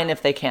fine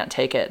if they can't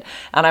take it.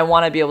 And I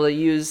want to be able to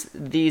use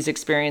these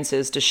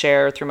experiences to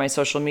share through my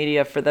social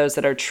media for those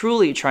that are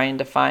truly trying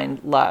to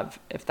find love,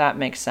 if that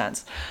makes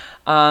sense.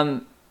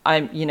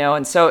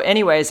 And so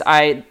anyways,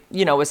 I,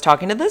 was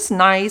talking to this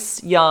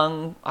nice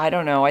young, I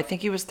don't know, I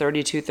think he was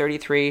 32,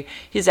 33.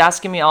 He's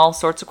asking me all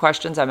sorts of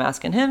questions. I'm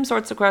asking him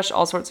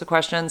all sorts of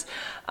questions.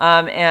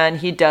 And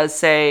he does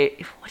say,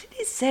 what did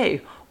he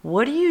say?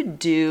 What do you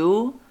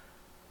do?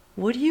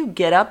 What do you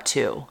get up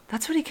to?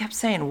 That's what he kept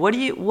saying. What are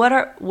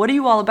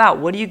you all about?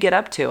 What do you get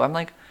up to? I'm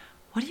like,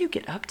 what do you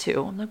get up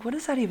to? I'm like, what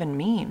does that even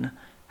mean?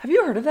 Have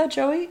you heard of that,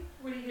 Joey?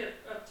 What do you get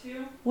up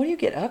to? What do you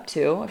get up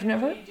to? I've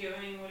never. What are you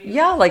doing? What are you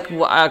Yeah, like,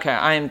 doing? okay,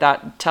 I am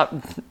that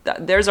tough.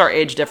 There's our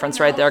age difference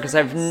right there because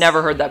I've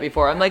never heard that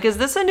before. I'm like, is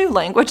this a new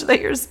language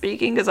that you're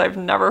speaking? Because I've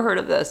never heard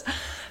of this.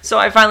 So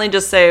I finally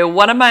just say,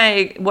 what do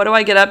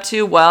I get up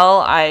to? Well,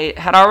 I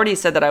had already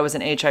said that I was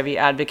an HIV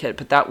advocate,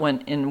 but that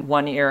went in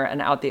one ear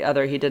and out the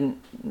other. He didn't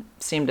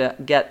seem to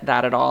get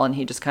that at all, and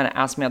he just kind of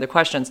asked me other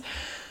questions.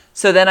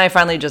 So then I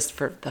finally just,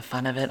 for the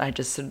fun of it, I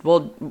just said,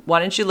 well, why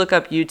don't you look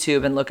up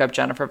YouTube and look up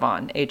Jennifer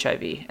Vaughn,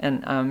 HIV,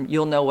 and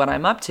you'll know what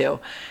I'm up to.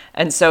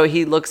 And so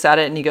he looks at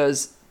it and he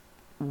goes,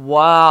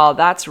 wow,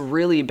 that's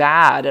really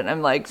bad. And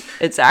I'm like,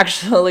 it's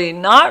actually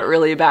not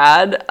really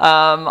bad.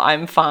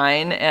 I'm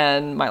fine.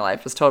 And my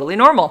life is totally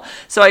normal.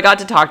 So I got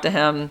to talk to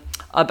him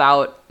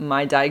about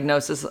my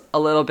diagnosis a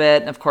little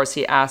bit. And of course,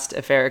 he asked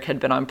if Eric had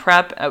been on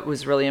PrEP. I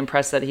was really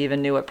impressed that he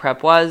even knew what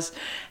PrEP was.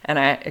 And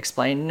I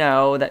explained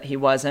no, that he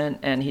wasn't.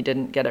 And he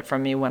didn't get it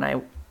from me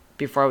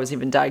before I was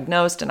even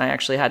diagnosed. And I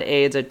actually had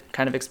AIDS. I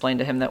kind of explained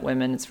to him that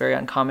it's very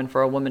uncommon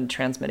for a woman to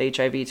transmit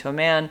HIV to a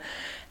man.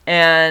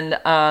 And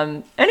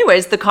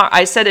anyways,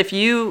 I said, if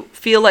you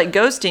feel like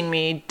ghosting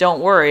me, don't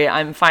worry,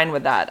 I'm fine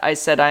with that. I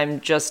said, I'm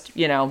just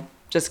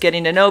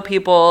getting to know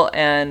people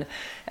and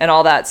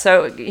all that.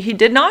 So he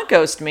did not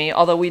ghost me,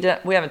 although we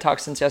haven't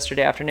talked since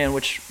yesterday afternoon,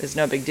 which is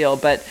no big deal.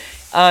 But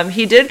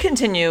he did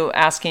continue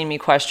asking me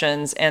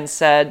questions and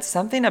said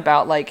something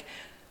about like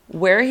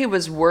where he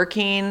was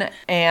working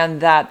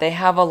and that they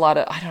have a lot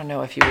of, I don't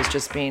know if he was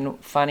just being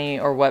funny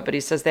or what, but he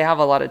says they have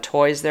a lot of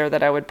toys there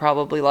that I would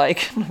probably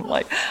like. I'm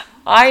like,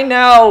 I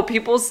know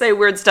people say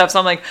weird stuff. So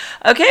I'm like,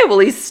 okay, well,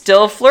 he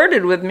still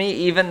flirted with me,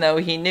 even though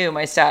he knew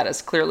my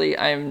status. Clearly,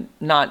 I'm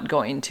not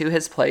going to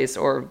his place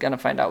or going to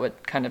find out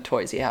what kind of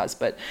toys he has.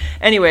 But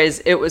anyways,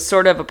 it was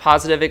sort of a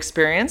positive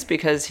experience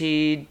because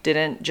he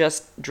didn't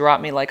just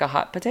drop me like a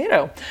hot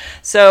potato.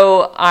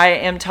 So I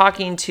am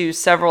talking to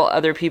several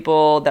other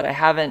people that I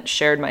haven't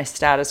shared my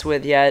status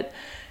with yet.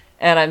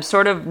 And I'm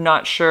sort of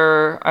not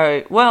sure.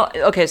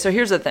 Okay, so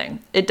here's the thing.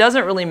 It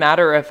doesn't really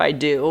matter if I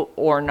do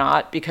or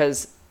not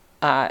because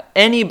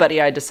anybody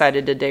I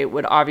decided to date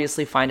would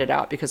obviously find it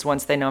out because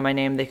once they know my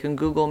name, they can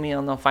Google me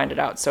and they'll find it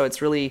out. So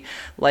it's really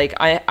like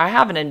I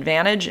have an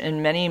advantage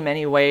in many,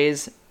 many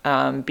ways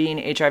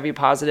being HIV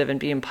positive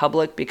and being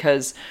public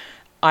because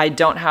I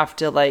don't have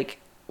to like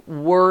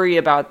worry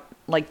about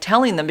like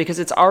telling them because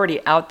it's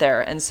already out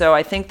there. And so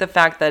I think the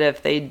fact that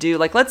if they do,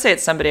 like, let's say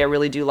it's somebody I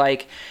really do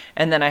like,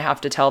 and then I have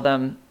to tell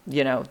them,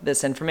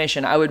 this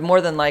information, I would more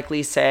than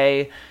likely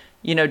say,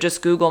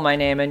 just Google my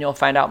name and you'll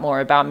find out more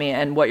about me.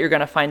 And what you're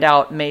going to find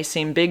out may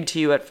seem big to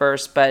you at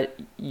first, but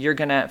you're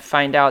going to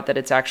find out that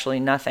it's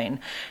actually nothing.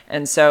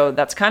 And so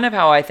that's kind of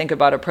how I think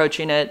about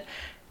approaching it.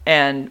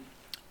 And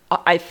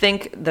I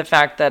think the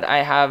fact that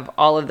I have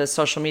all of this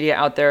social media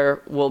out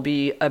there will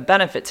be a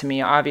benefit to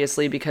me,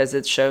 obviously, because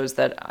it shows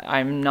that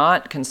I'm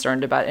not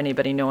concerned about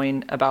anybody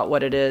knowing about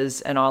what it is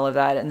and all of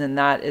that. And then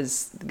that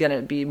is going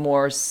to be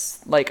more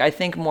I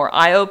think more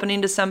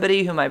eye-opening to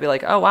somebody who might be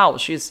like, oh, wow,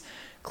 she's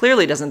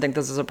clearly doesn't think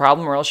this is a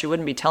problem or else she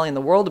wouldn't be telling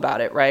the world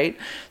about it, right?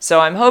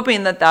 So I'm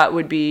hoping that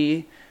would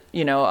be,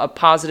 a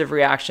positive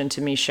reaction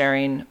to me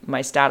sharing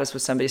my status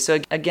with somebody. So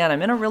again,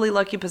 I'm in a really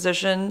lucky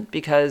position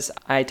because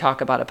I talk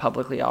about it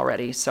publicly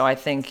already. So I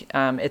think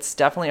it's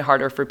definitely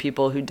harder for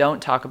people who don't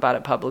talk about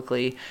it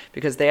publicly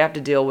because they have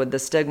to deal with the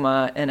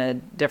stigma in a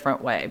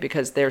different way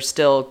because they're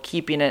still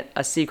keeping it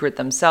a secret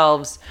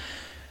themselves.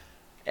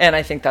 And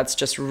I think that's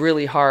just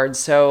really hard.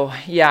 So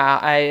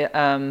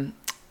yeah,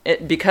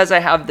 because I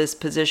have this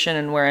position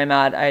and where I'm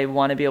at, I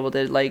want to be able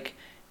to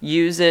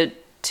use it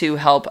to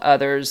help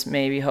others,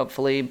 maybe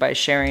hopefully by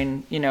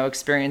sharing,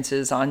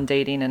 experiences on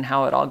dating and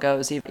how it all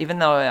goes. Even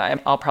though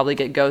I'll probably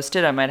get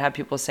ghosted, I might have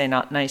people say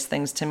not nice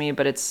things to me,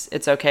 but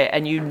it's okay.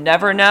 And you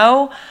never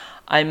know,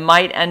 I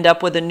might end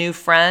up with a new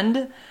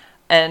friend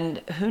and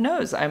who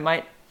knows, I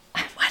might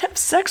have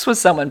sex with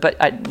someone, but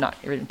I'm not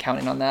even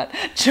counting on that.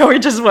 Joey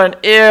just went,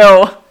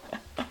 ew.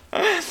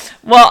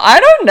 Well,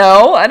 I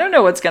don't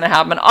know what's going to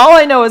happen. All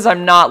I know is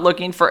I'm not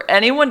looking for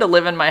anyone to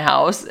live in my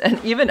house.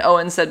 And even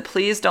Owen said,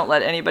 please don't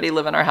let anybody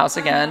live in our house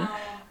again.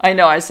 I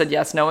know. I said,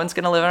 yes, no one's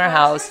going to live in our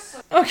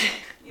house. Okay.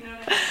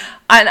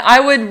 And I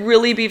would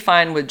really be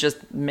fine with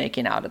just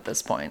making out at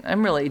this point.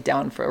 I'm really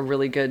down for a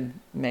really good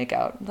make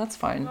out. That's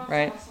fine,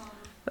 right?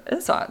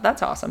 That's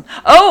awesome.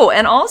 Oh,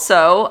 and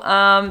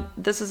also,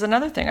 this is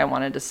another thing I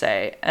wanted to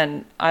say.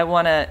 And I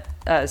want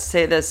to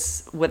say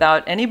this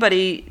without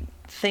anybody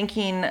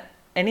thinking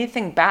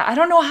anything bad. I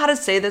don't know how to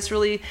say this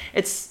really.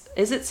 Is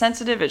it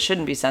sensitive? It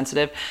shouldn't be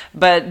sensitive.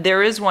 But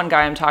there is one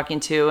guy I'm talking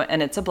to,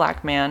 and it's a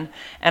black man.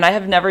 And I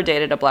have never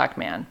dated a black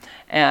man.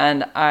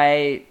 And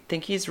I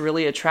think he's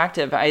really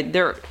attractive. I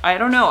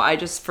don't know. I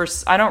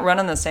don't run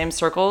in the same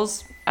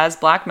circles as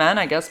black men.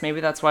 I guess maybe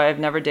that's why I've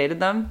never dated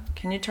them.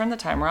 Can you turn the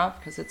timer off?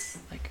 Because it's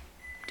like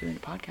doing a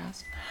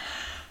podcast.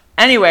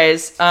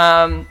 Anyways,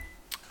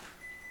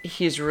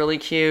 he's really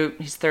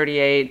cute. He's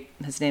 38.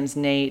 His name's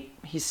Nate.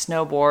 He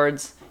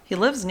snowboards. He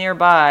lives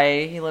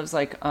nearby. He lives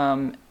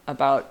a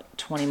about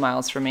 20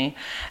 miles from me.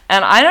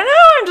 And I don't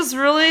know, I'm just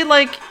really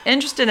like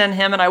interested in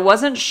him. And I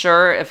wasn't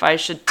sure if I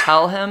should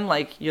tell him,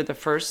 like, you're the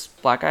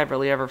first black guy I've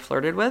really ever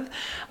flirted with.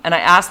 And I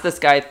asked this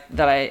guy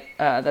that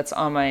that's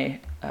on my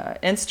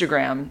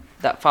Instagram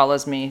that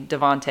follows me,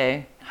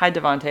 Devontae. Hi,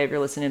 Devontae, if you're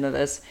listening to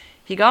this.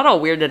 He got all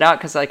weirded out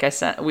because, like,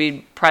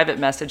 we private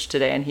messaged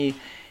today, and he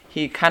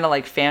kind of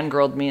like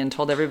fangirled me and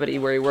told everybody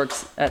where he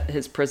works at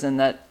his prison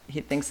that he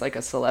thinks like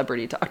a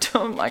celebrity talked to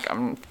him. Like,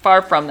 I'm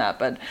far from that,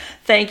 but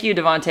thank you,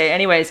 Devontae.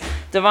 Anyways,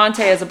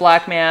 Devontae is a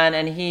black man,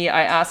 and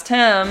I asked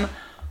him,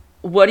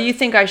 what do you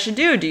think I should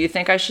do? Do you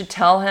think I should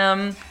tell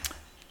him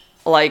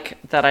like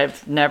that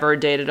I've never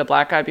dated a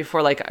black guy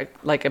before,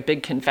 like a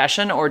big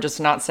confession, or just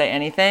not say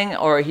anything?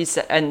 Or he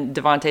said, and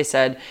Devontae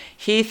said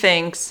he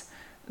thinks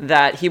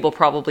that he will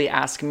probably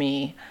ask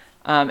me.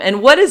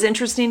 And what is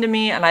interesting to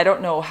me, and I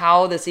don't know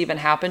how this even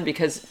happened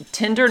because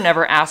Tinder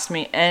never asked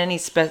me any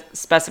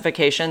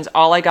specifications.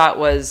 All I got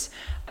was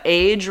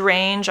age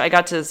range. I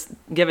got to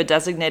give a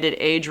designated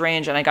age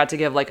range, and I got to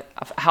give like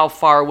how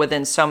far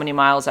within so many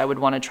miles I would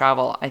want to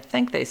travel. I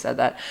think they said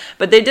that,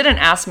 but they didn't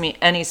ask me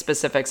any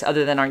specifics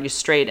other than, are you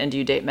straight and do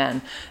you date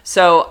men?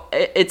 So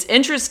it's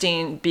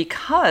interesting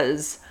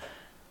because,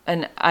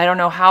 and I don't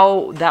know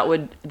how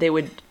they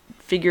would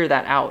figure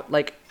that out.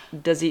 Like,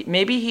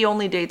 maybe he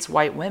only dates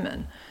white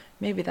women.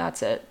 Maybe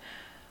that's it.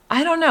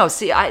 I don't know.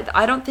 See,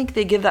 I don't think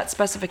they give that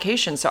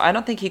specification. So I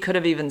don't think he could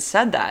have even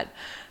said that.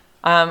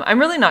 I'm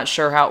really not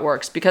sure how it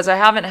works because I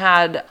haven't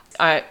had,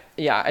 I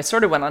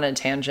sort of went on a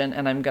tangent,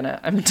 and I'm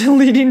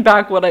deleting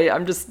back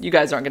you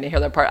guys aren't going to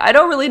hear that part. I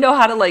don't really know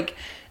how to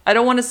I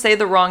don't want to say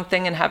the wrong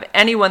thing and have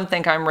anyone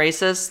think I'm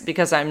racist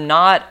because I'm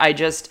not.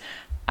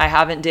 I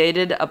haven't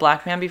dated a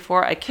black man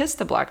before. I kissed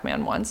a black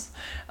man once.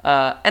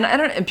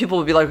 And people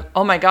would be like,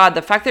 oh my God,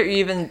 the fact that you're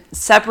even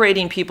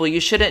separating people, you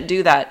shouldn't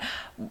do that.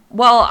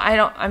 Well,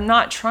 I'm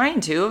not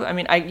trying to. I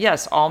mean,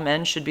 yes, all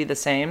men should be the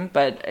same,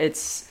 but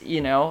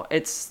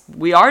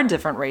we are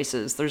different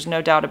races. There's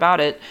no doubt about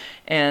it.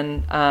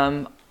 And,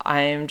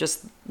 I'm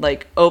just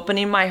like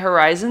opening my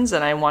horizons,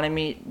 and I want to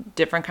meet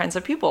different kinds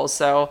of people.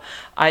 So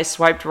I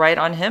swiped right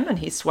on him, and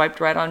he swiped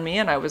right on me.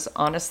 And I was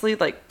honestly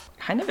like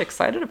kind of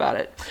excited about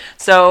it.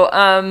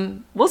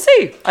 So we'll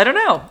see. I don't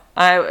know.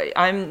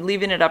 I'm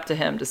leaving it up to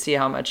him to see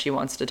how much he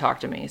wants to talk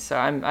to me. So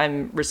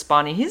I'm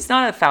responding. He's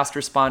not a fast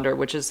responder,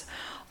 which is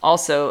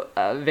also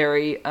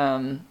very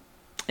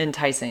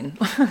enticing.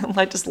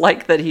 I just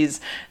like that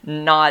he's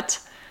not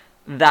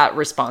that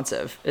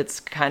responsive.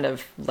 It's kind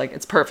of like,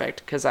 it's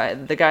perfect because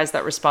the guys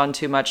that respond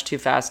too much, too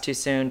fast, too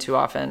soon, too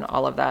often,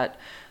 all of that,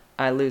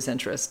 I lose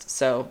interest.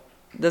 So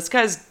this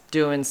guy's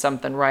doing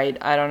something right.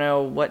 I don't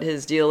know what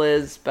his deal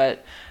is,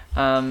 but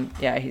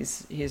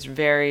he's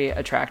very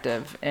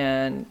attractive,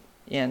 and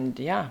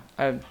yeah,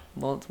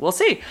 we'll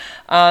see.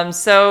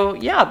 So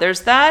yeah,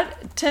 there's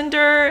that.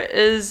 Tinder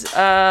is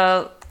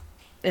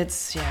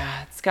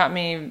it's got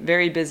me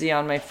very busy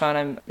on my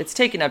phone. It's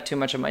taking up too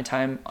much of my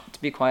time,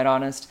 to be quite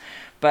honest.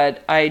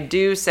 But I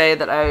do say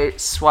that I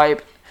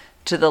swipe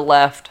to the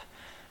left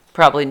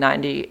probably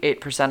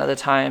 98% of the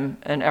time,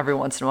 and every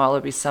once in a while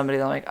there'll be somebody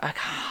that I'm like,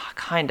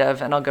 kind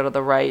of, and I'll go to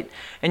the right.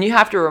 And you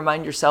have to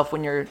remind yourself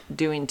when you're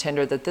doing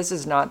Tinder that this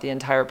is not the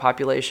entire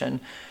population,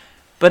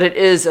 but it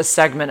is a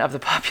segment of the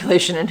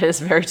population, and it is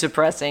very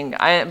depressing.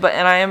 I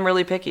am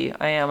really picky.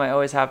 I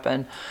always have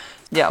been.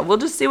 Yeah, we'll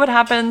just see what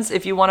happens.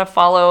 If you want to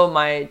follow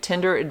my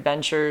Tinder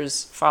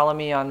adventures, follow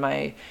me on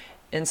my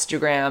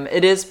Instagram.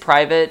 It is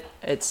private.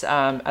 It's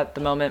at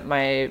the moment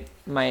my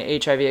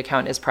HIV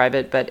account is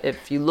private, but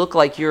if you look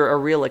like you're a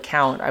real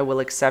account, I will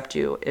accept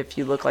you. If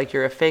you look like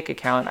you're a fake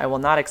account, I will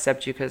not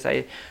accept you because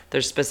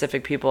there's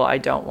specific people I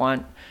don't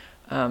want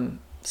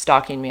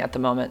stalking me at the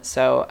moment.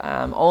 So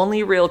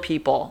only real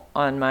people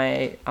on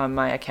my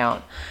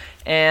account.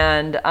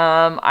 And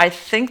I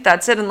think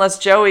that's it,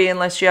 unless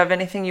you have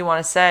anything you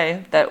want to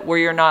say where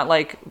you're not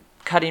like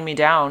cutting me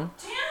down.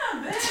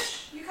 Damn,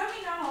 bitch, you cut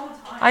me down all the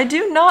time. I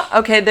do not.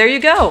 Okay, there you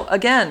go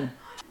again.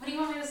 What do you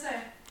want me to say?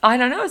 I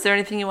don't know. Is there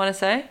anything you want to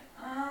say?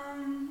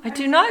 I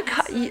do not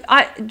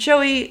cut.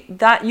 Joey,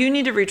 that you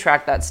need to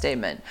retract that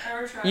statement.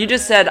 You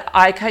just said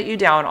I cut you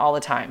down all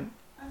the time.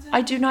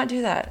 I do not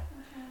do that.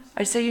 Okay,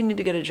 I say you need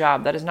to get a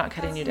job. That is not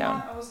cutting you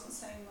down. I wasn't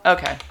saying that.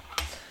 Okay.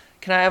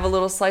 Can I have a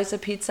little slice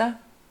of pizza?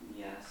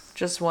 Yes.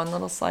 Just one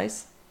little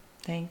slice?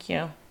 Thank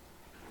you.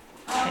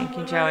 Thank you,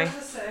 what Joey. do I have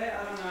to say?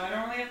 I don't know. I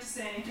don't really have to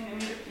say anything. I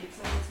need a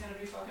pizza. It's going to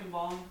be fucking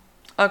bomb.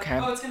 Okay.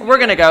 We're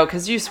going to go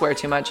because you swear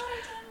too much.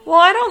 Well,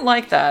 I don't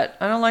like that.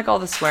 I don't like all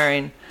the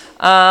swearing.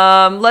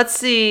 Let's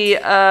see.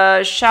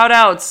 Shout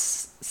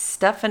outs.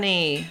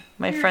 Stephanie.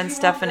 My friend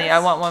Stephanie. I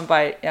want one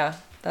bite. Yeah,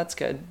 that's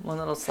good. One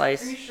little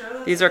slice. Are you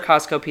sure These are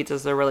Costco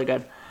pizzas. They're really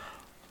good.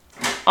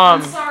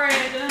 I'm sorry,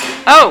 I didn't.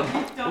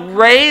 Oh, Don't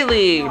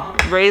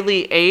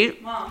Rayleigh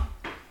 8. Mom,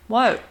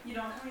 What? you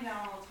don't cut me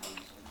down all the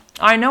time.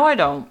 I know I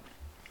don't.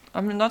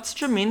 I mean, that's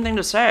such a mean thing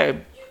to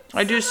say.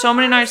 I do so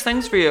many nice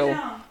things for you.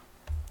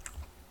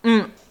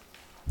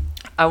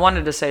 I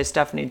wanted to say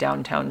Stephanie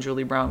Downtown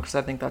Julie Brown because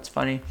I think that's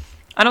funny.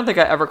 I don't think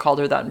I ever called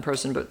her that in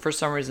person, but for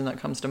some reason that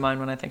comes to mind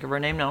when I think of her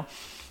name now.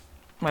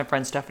 My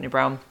friend Stephanie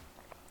Brown.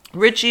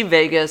 Richie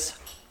Vegas,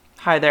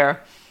 hi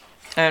there.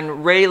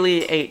 And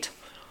Rayleigh8.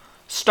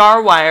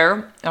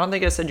 Starwire, I don't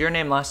think I said your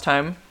name last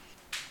time.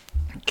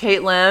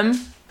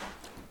 Caitlin.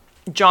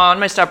 John,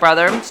 my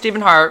stepbrother.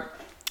 Stephen Hart.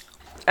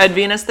 Ed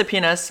Venus the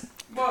Penis.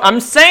 Whoa. I'm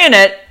saying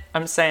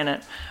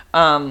it.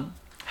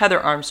 Heather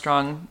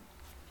Armstrong.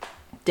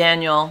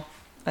 Daniel.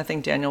 I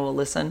think Daniel will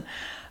listen.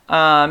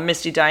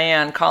 Misty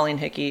Diane, Colleen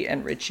Hickey,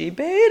 and Richie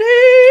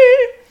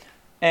Beatty.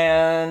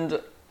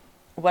 And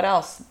what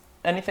else?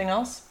 Anything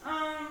else?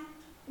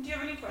 Do you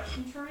have any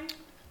questions for me?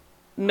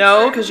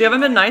 No, because you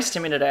haven't been nice to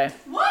me today.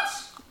 What?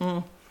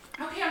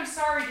 Okay, I'm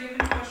sorry. Do you have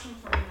any questions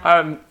for me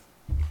now?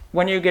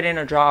 When are you getting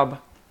a job?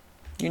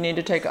 You need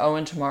to take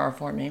Owen tomorrow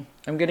for me.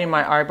 I'm getting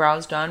my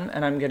eyebrows done,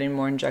 and I'm getting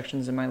more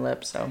injections in my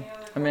lips, so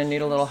I'm going to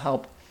need a little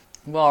help.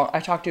 Well, I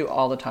talk to you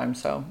all the time,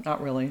 so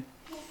not really.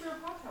 Well, for your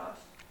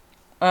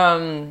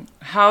podcast.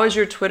 How has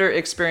your Twitter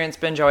experience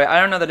been, Joey? I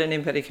don't know that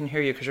anybody can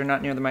hear you because you're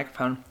not near the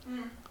microphone.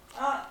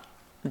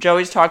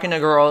 Joey's talking to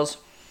girls.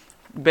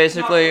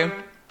 Basically,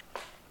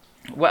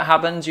 what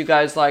happens, you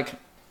guys like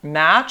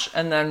match,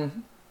 and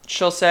then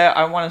she'll say,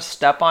 I want to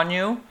step on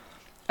you,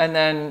 and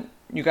then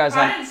you guys...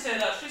 I didn't say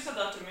that. She said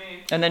that to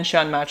me. And then she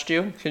unmatched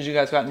you because you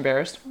guys got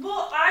embarrassed?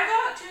 Well,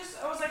 I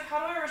was like, how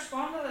do I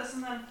respond to this?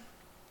 And then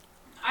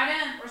I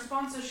didn't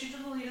respond, so she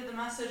deleted the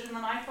message, and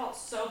then I felt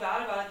so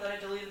bad about it that I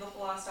deleted the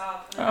whole last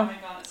app. And then oh my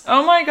god,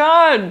 oh my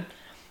god!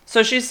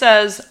 So she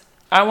says,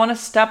 I want to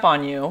step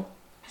on you.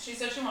 She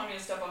said she wanted me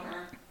to step on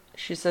her.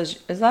 She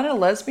says, is that a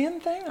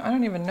lesbian thing? I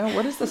don't even know.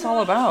 What is this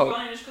all about? It's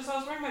funny, just because I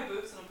was wearing my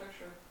boots in a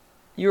picture.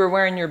 You were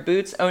wearing your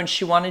boots? Oh, and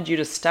she wanted you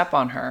to step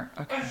on her.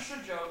 Okay. It's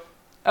just a joke.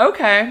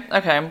 Okay.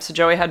 So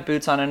Joey had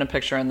boots on in a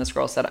picture, and this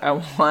girl said,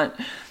 I want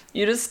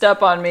you to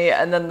step on me,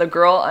 and then the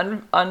girl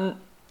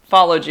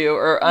unfollowed you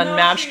or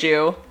unmatched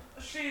you.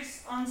 She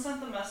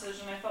unsent the message,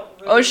 and I felt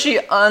really bad. She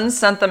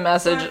unsent the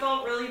message. So I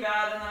felt really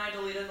bad, and then I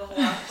deleted the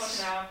whole ass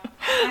fucking app.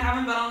 I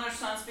haven't been on there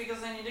since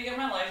because I need to get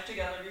my life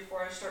together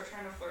before I start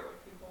trying to flirt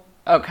with people.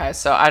 Okay,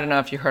 so I don't know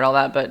if you heard all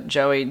that, but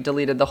Joey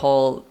deleted the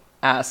whole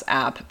ass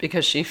app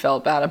because she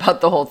felt bad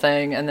about the whole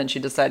thing, and then she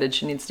decided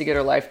she needs to get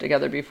her life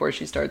together before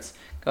she starts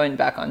going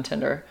back on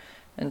Tinder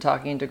and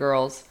talking to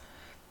girls.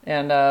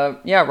 And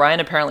Ryan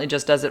apparently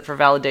just does it for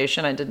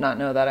validation. I did not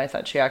know that. I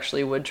thought she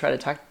actually would try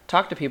to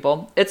talk to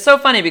people. It's so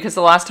funny because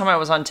the last time I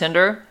was on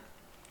Tinder,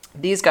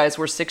 these guys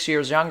were 6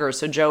 years younger.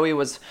 So Joey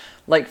was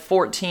like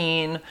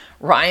 14.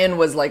 Ryan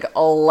was like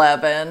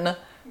 11.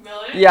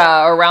 Really?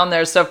 Yeah, around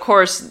there. So, of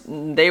course,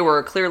 they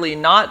were clearly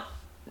not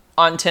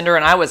on Tinder,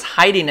 and I was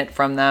hiding it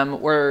from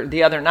them, where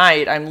the other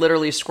night I'm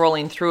literally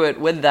scrolling through it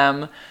with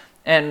them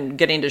and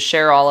getting to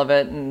share all of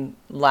it and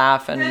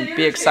laugh and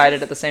be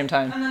excited at the same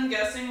time. And then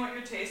guessing what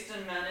your taste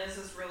in men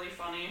is really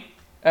funny.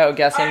 Oh,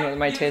 guessing what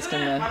my taste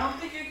in men. I don't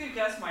think you could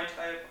guess my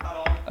type at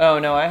all. Oh,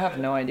 no, I have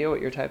no idea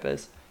what your type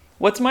is.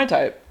 What's my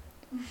type?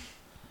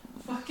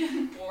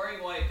 Fucking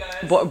boring white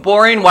guys.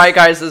 Boring white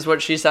guys is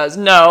what she says.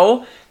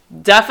 No.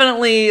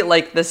 Definitely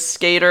like the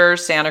skater,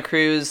 Santa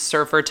Cruz,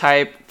 surfer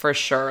type for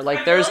sure.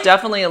 Like there's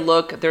definitely a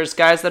look. There's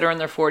guys that are in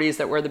their 40s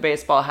that wear the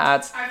baseball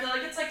hats. I feel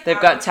like it's like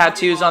they've got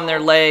tattoos on their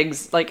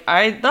legs. Like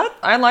I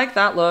like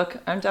that look.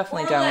 I'm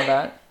definitely down with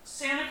that.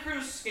 Santa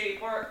Cruz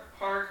skate park,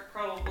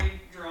 probably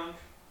drunk.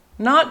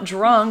 Not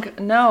drunk.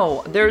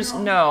 No. There's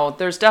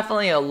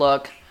definitely a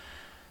look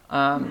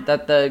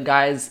that the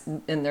guys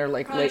in their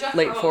like late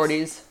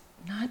 40s.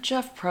 Not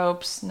Jeff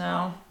Probst.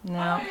 No.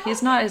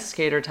 He's not his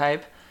skater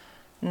type.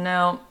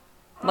 No,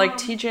 like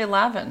TJ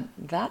Lavin,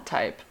 that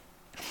type.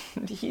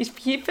 he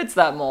fits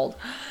that mold.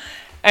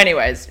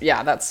 Anyways,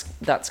 yeah,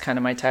 that's kind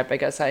of my type. I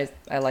guess I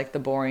like the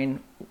boring.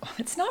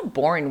 It's not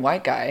boring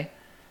white guy.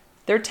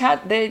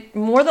 They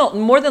more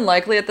than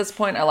likely at this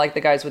point I like the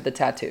guys with the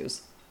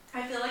tattoos.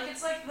 I feel like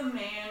it's like the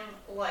main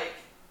like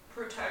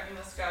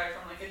protagonist guy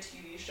from like a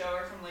TV show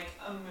or from like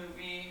a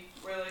movie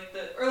where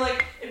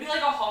like it'd be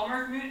like a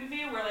Hallmark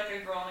movie where like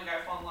a girl and a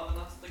guy fall in love and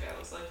that's what the guy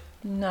looks like.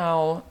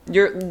 No,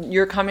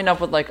 you're coming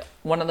up with like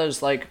one of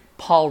those like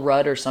Paul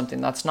Rudd or something.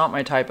 That's not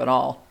my type at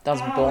all.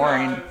 That's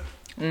boring.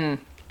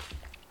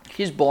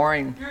 He's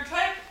boring. Your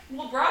type?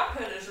 Well, Brad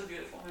Pitt is a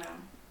beautiful man,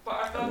 but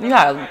I feel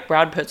like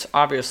Brad Pitt's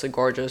obviously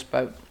gorgeous,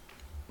 but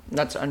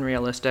that's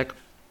unrealistic.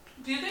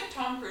 Do you think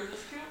Tom Cruise is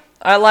cute?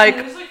 I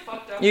like. He's, like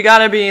fucked up. You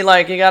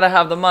gotta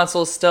have the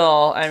muscles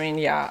still. I mean,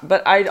 yeah,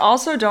 but I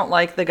also don't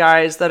like the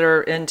guys that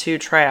are into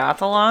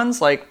triathlons.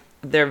 Like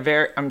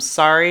I'm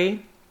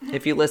sorry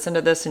if you listen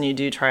to this and you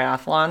do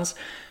triathlons,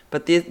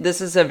 but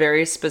this is a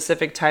very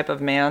specific type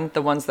of man,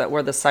 the ones that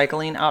wear the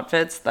cycling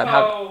outfits that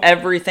have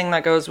everything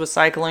that goes with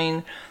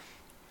cycling,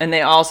 and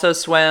they also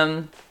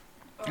swim,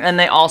 and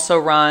they also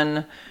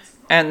run,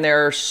 and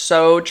they're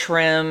so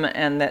trim,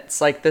 and that's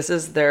like, this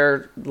is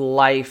their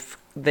life.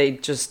 They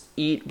just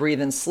eat, breathe,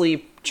 and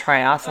sleep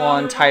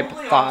triathlon type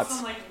thoughts.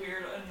 Some, like,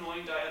 weird,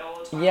 annoying diet all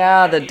the time.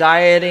 Yeah, the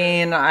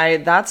dieting,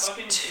 that's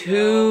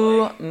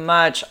too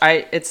much.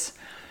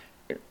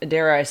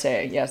 dare I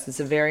say, yes, it's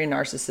a very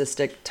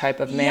narcissistic type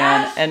of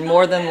man. Yes, and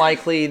more than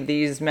likely,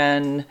 these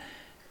men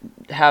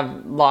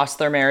have lost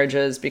their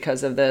marriages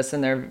because of this,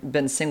 and they've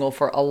been single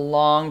for a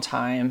long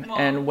time,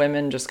 and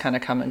women just kind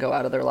of come and go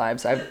out of their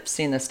lives. I've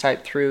seen this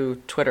type through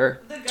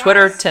Twitter,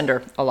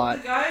 Tinder a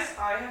lot. The guys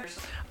I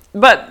have...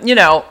 But, you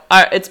know,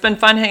 it's been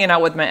fun hanging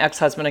out with my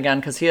ex-husband again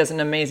because he has an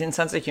amazing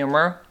sense of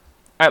humor.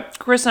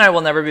 Chris and I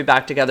will never be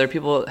back together.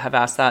 People have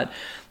asked that.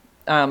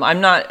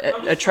 I'm not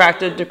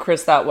attracted to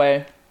Chris that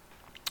way.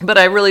 But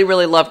I really,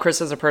 really love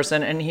Chris as a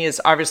person. And he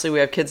is, obviously, we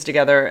have kids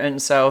together.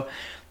 And so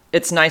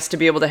it's nice to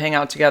be able to hang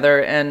out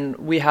together. And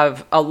we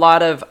have a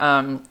lot of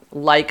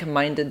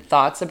like-minded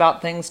thoughts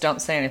about things.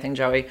 Don't say anything,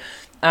 Joey.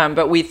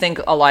 But we think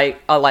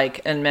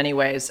alike in many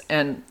ways.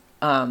 And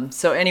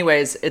so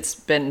anyways, it's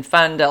been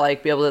fun to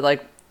like be able to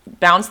like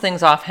bounce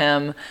things off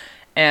him.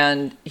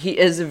 And he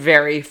is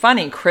very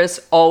funny.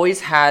 Chris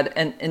always had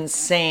an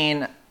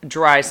insane,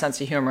 dry sense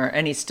of humor,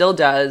 and he still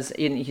does.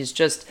 He's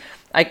just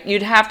like,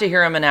 you'd have to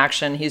hear him in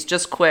action. He's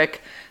just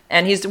quick,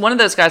 and he's one of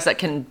those guys that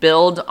can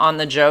build on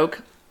the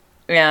joke.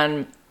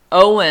 And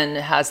Owen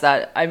has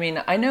that. I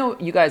mean, I know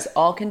you guys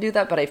all can do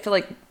that, but I feel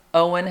like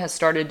Owen has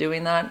started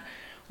doing that,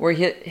 where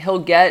he'll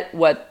get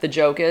what the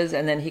joke is,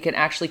 and then he can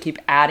actually keep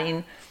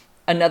adding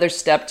another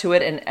step to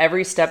it, and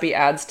every step he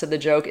adds to the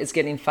joke is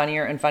getting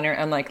funnier and funnier.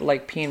 And like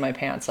peeing my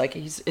pants. Like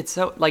it's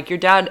so like your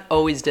dad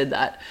always did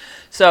that.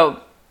 So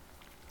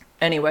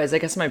anyways, I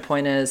guess my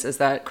point is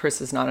that Chris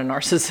is not a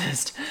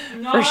narcissist.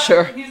 For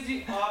sure. He's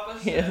the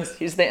opposite.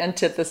 He's the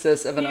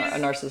antithesis of a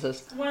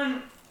narcissist.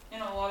 When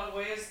in a lot of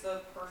ways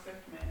the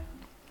perfect man.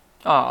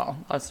 Oh,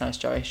 that's nice,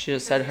 Joey. She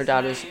just said her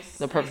dad is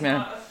the perfect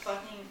man.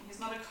 He's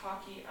not a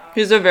cocky ass.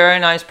 He's a very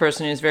nice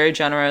person. He's very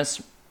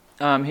generous.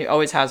 He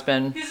always has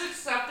been. He's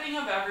accepting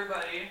of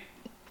everybody.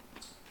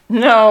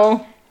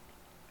 No.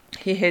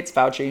 He hates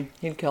Fauci.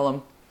 He'd kill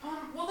him.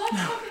 Well,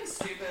 that's fucking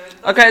stupid.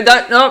 Okay,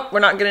 no, we're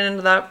not getting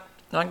into that.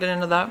 Not getting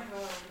into that.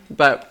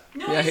 But,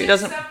 no, yeah, he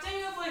doesn't.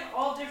 Accepting of, like,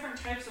 all different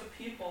types of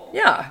people.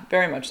 Yeah,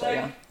 very much so, like,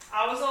 yeah.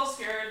 I was all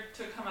scared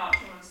to come out to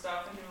him and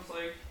stuff, and he was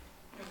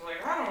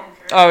like, I don't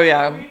care. Oh,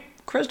 yeah.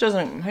 Chris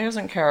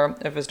doesn't care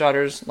if his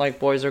daughters like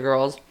boys or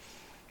girls.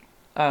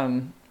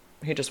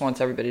 He just wants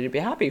everybody to be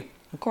happy.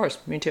 Of course,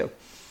 me too.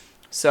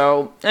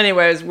 So,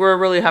 anyways, we're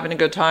really having a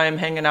good time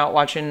hanging out,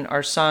 watching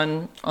our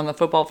son on the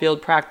football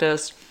field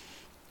practice.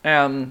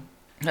 I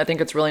think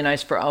it's really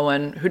nice for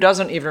Owen, who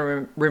doesn't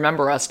even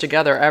remember us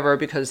together ever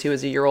because he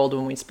was a year old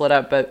when we split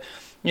up. But,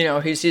 you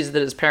know, he sees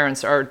that his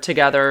parents are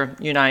together,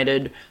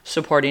 united,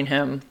 supporting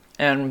him,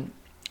 and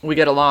we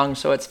get along,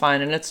 so it's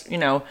fine. And it's, you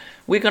know,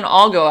 we can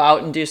all go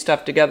out and do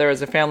stuff together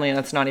as a family, and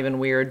it's not even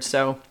weird.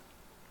 So,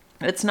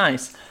 it's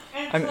nice.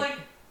 And it's like,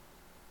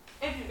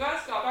 if you guys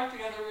got back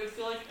together, it would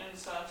feel like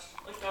incest.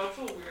 Like, that would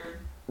feel weird.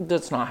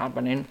 That's not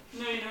happening.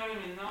 No, you know what I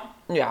mean,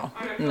 though? Yeah.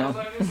 Okay, no.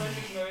 Like, it's like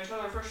you know each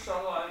other for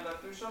so long, and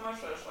through so much,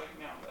 I just like,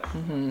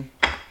 meow.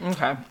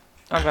 Okay.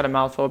 I've got a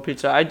mouthful of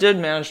pizza. I did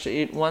manage to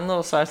eat one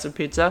little slice of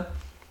pizza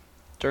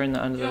during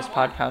the end of this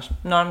podcast.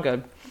 No, I'm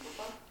good.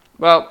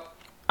 Well,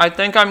 I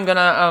think I'm going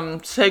to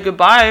say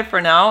goodbye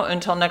for now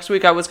until next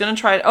week. I was going to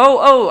try it.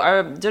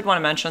 I did want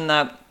to mention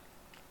that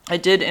I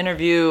did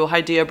interview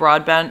Hydea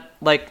Broadbent,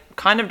 like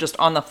kind of just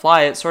on the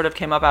fly. It sort of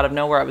came up out of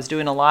nowhere. I was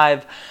doing a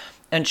live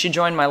and she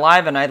joined my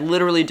live, and I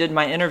literally did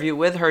my interview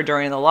with her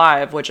during the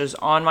live, which is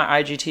on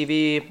my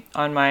IGTV,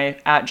 on my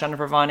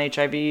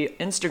 @JenniferVaughnHIV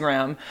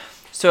Instagram.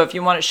 So if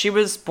you want it, she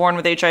was born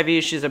with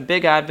HIV. She's a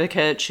big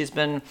advocate. She was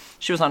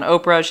on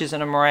Oprah. She's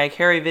in a Mariah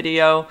Carey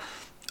video.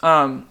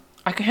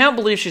 I can't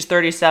believe she's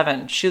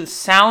 37. She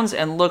sounds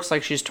and looks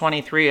like she's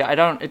 23.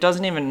 It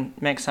doesn't even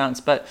make sense.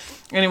 But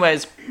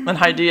anyways, when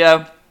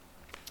Hydea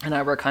and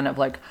I were kind of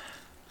like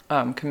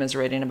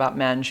commiserating about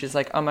men, she's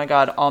like, oh my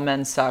God, all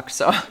men suck.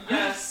 So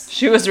yes.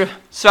 She was,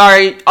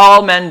 sorry,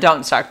 all men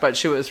don't suck, but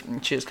she was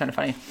kind of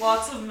funny.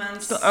 Lots of men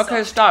suck.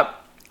 Okay,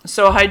 stop.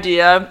 So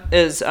Hydea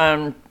is,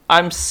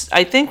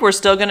 I think we're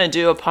still going to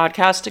do a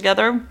podcast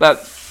together, but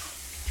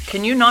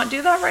can you not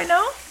do that right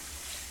now?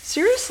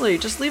 Seriously,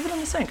 just leave it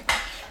in the sink.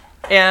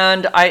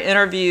 And I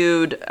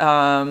interviewed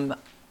Edward,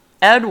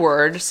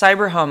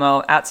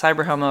 Cyberhomo,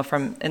 @Cyberhomo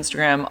from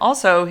Instagram.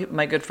 Also,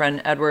 my good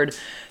friend Edward,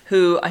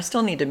 who I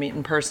still need to meet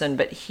in person,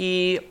 but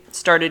he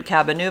started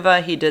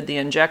Cabenuva. He did the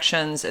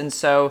injections, and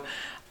so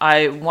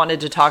I wanted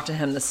to talk to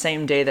him the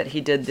same day that he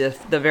did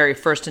the very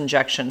first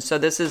injection. So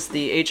this is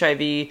the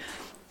HIV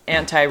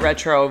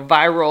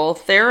antiretroviral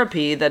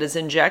therapy that is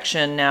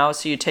injection now.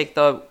 So you take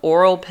the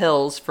oral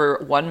pills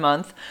for 1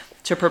 month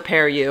to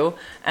prepare you,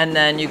 and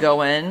then you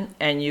go in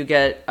and you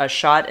get a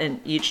shot in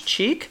each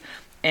cheek,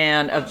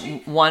 and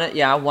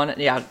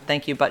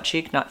thank you, butt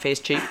cheek, not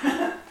face cheek.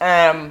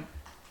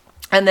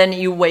 And then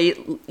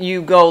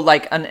you go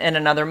like in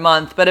another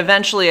month, but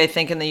eventually I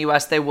think in the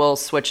US they will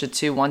switch it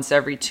to once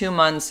every 2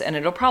 months, and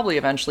it'll probably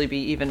eventually be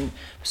even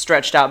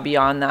stretched out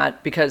beyond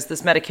that, because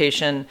this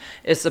medication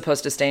is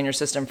supposed to stay in your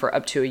system for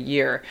up to a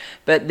year,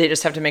 but they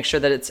just have to make sure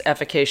that it's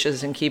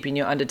efficacious in keeping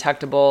you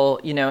undetectable,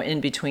 in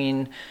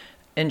between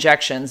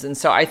injections. And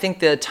so I think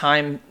the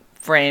time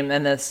frame,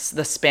 and the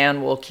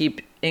span will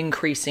keep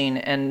increasing,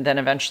 and then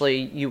eventually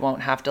you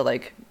won't have to,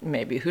 like,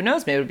 maybe, who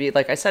knows, maybe it would be,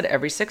 like I said,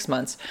 every 6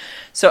 months.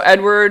 So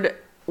Edward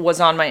was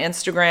on my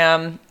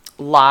Instagram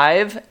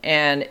live,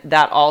 and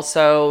that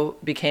also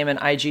became an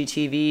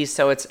IGTV,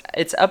 so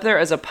it's up there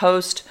as a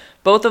post.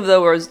 Both of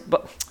those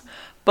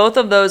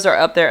are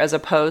up there as a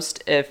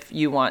post if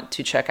you want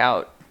to check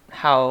out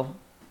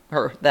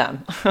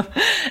them.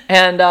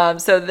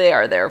 And so they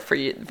are there for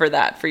you,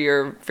 for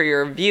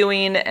your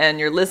viewing and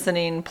your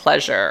listening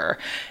pleasure.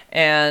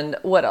 And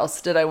what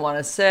else did I want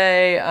to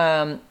say?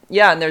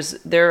 Yeah, and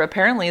they're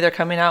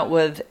coming out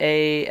with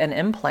an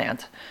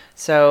implant.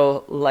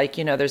 So, like,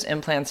 there's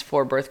implants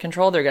for birth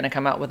control. They're going to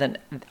come out with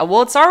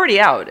it's already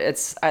out.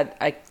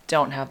 I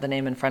don't have the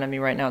name in front of me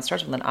right now. It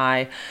starts with an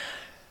I.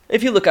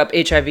 If you look up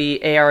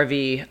HIV, ARV,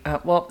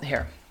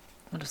 here,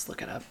 I'll just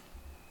look it up.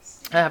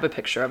 I have a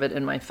picture of it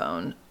in my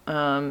phone.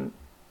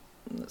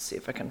 Let's see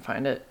if I can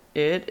find it.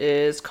 It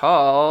is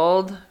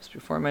called, just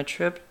before my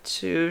trip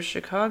to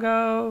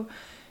Chicago,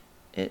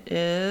 it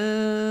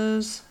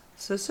is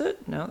this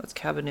it? No, that's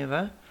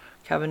Cabenuva.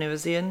 Cabenuva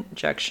is the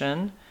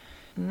injection.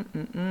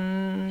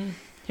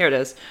 Here it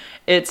is.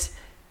 It's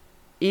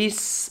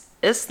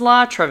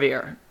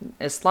Islatravir.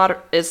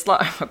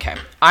 Okay.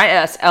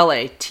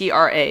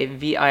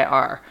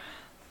 Islatravir.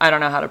 I don't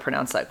know how to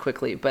pronounce that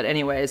quickly, but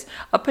anyways,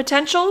 a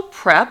potential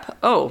PrEP.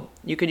 Oh,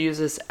 you could use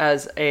this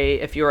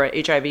if you're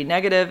a HIV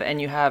negative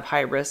and you have high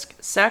risk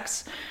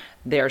sex.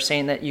 They are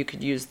saying that you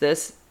could use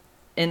this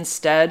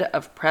instead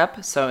of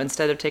PrEP. So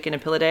instead of taking a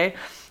pill a day,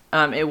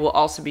 it will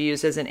also be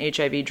used as an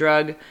HIV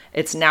drug.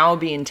 It's now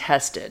being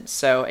tested.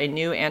 So a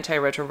new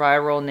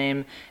antiretroviral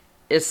named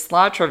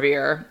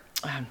Islatravir,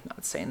 I'm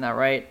not saying that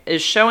right,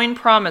 is showing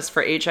promise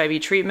for HIV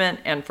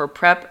treatment and for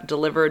PrEP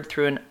delivered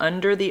through an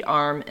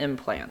under-the-arm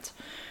implant.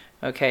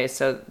 Okay,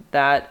 so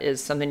that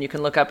is something you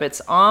can look up. It's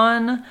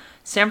on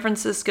San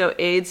Francisco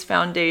AIDS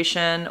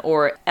Foundation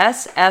or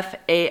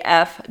sfaf.org.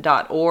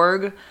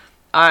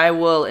 I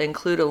will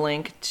include a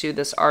link to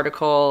this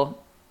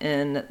article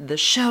in the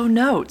show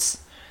notes.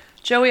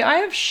 Joey, I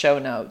have show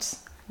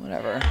notes.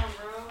 Whatever. Damn,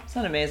 bro.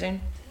 Isn't that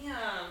amazing? Damn,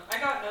 I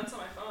got notes on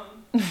my phone.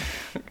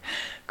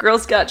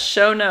 Girls got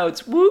show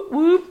notes. Whoop,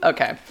 whoop.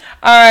 Okay.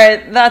 All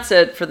right. That's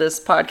it for this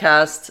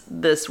podcast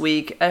this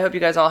week. I hope you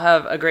guys all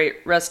have a great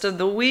rest of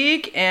the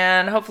week.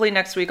 And hopefully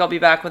next week I'll be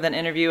back with an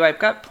interview. I've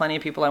got plenty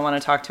of people I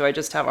want to talk to. I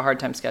just have a hard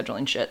time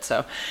scheduling shit.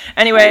 So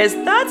anyways,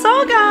 that's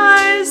all,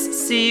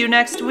 guys. See you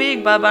next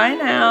week. Bye-bye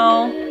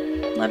now.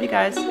 Love you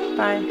guys.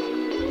 Bye.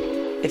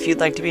 If you'd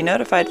like to be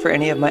notified for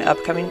any of my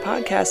upcoming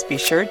podcasts, be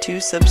sure to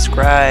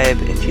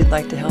subscribe. If you'd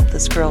like to help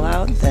this girl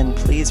out, then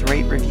please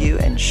rate, review,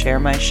 and share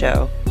my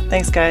show.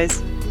 Thanks,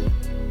 guys.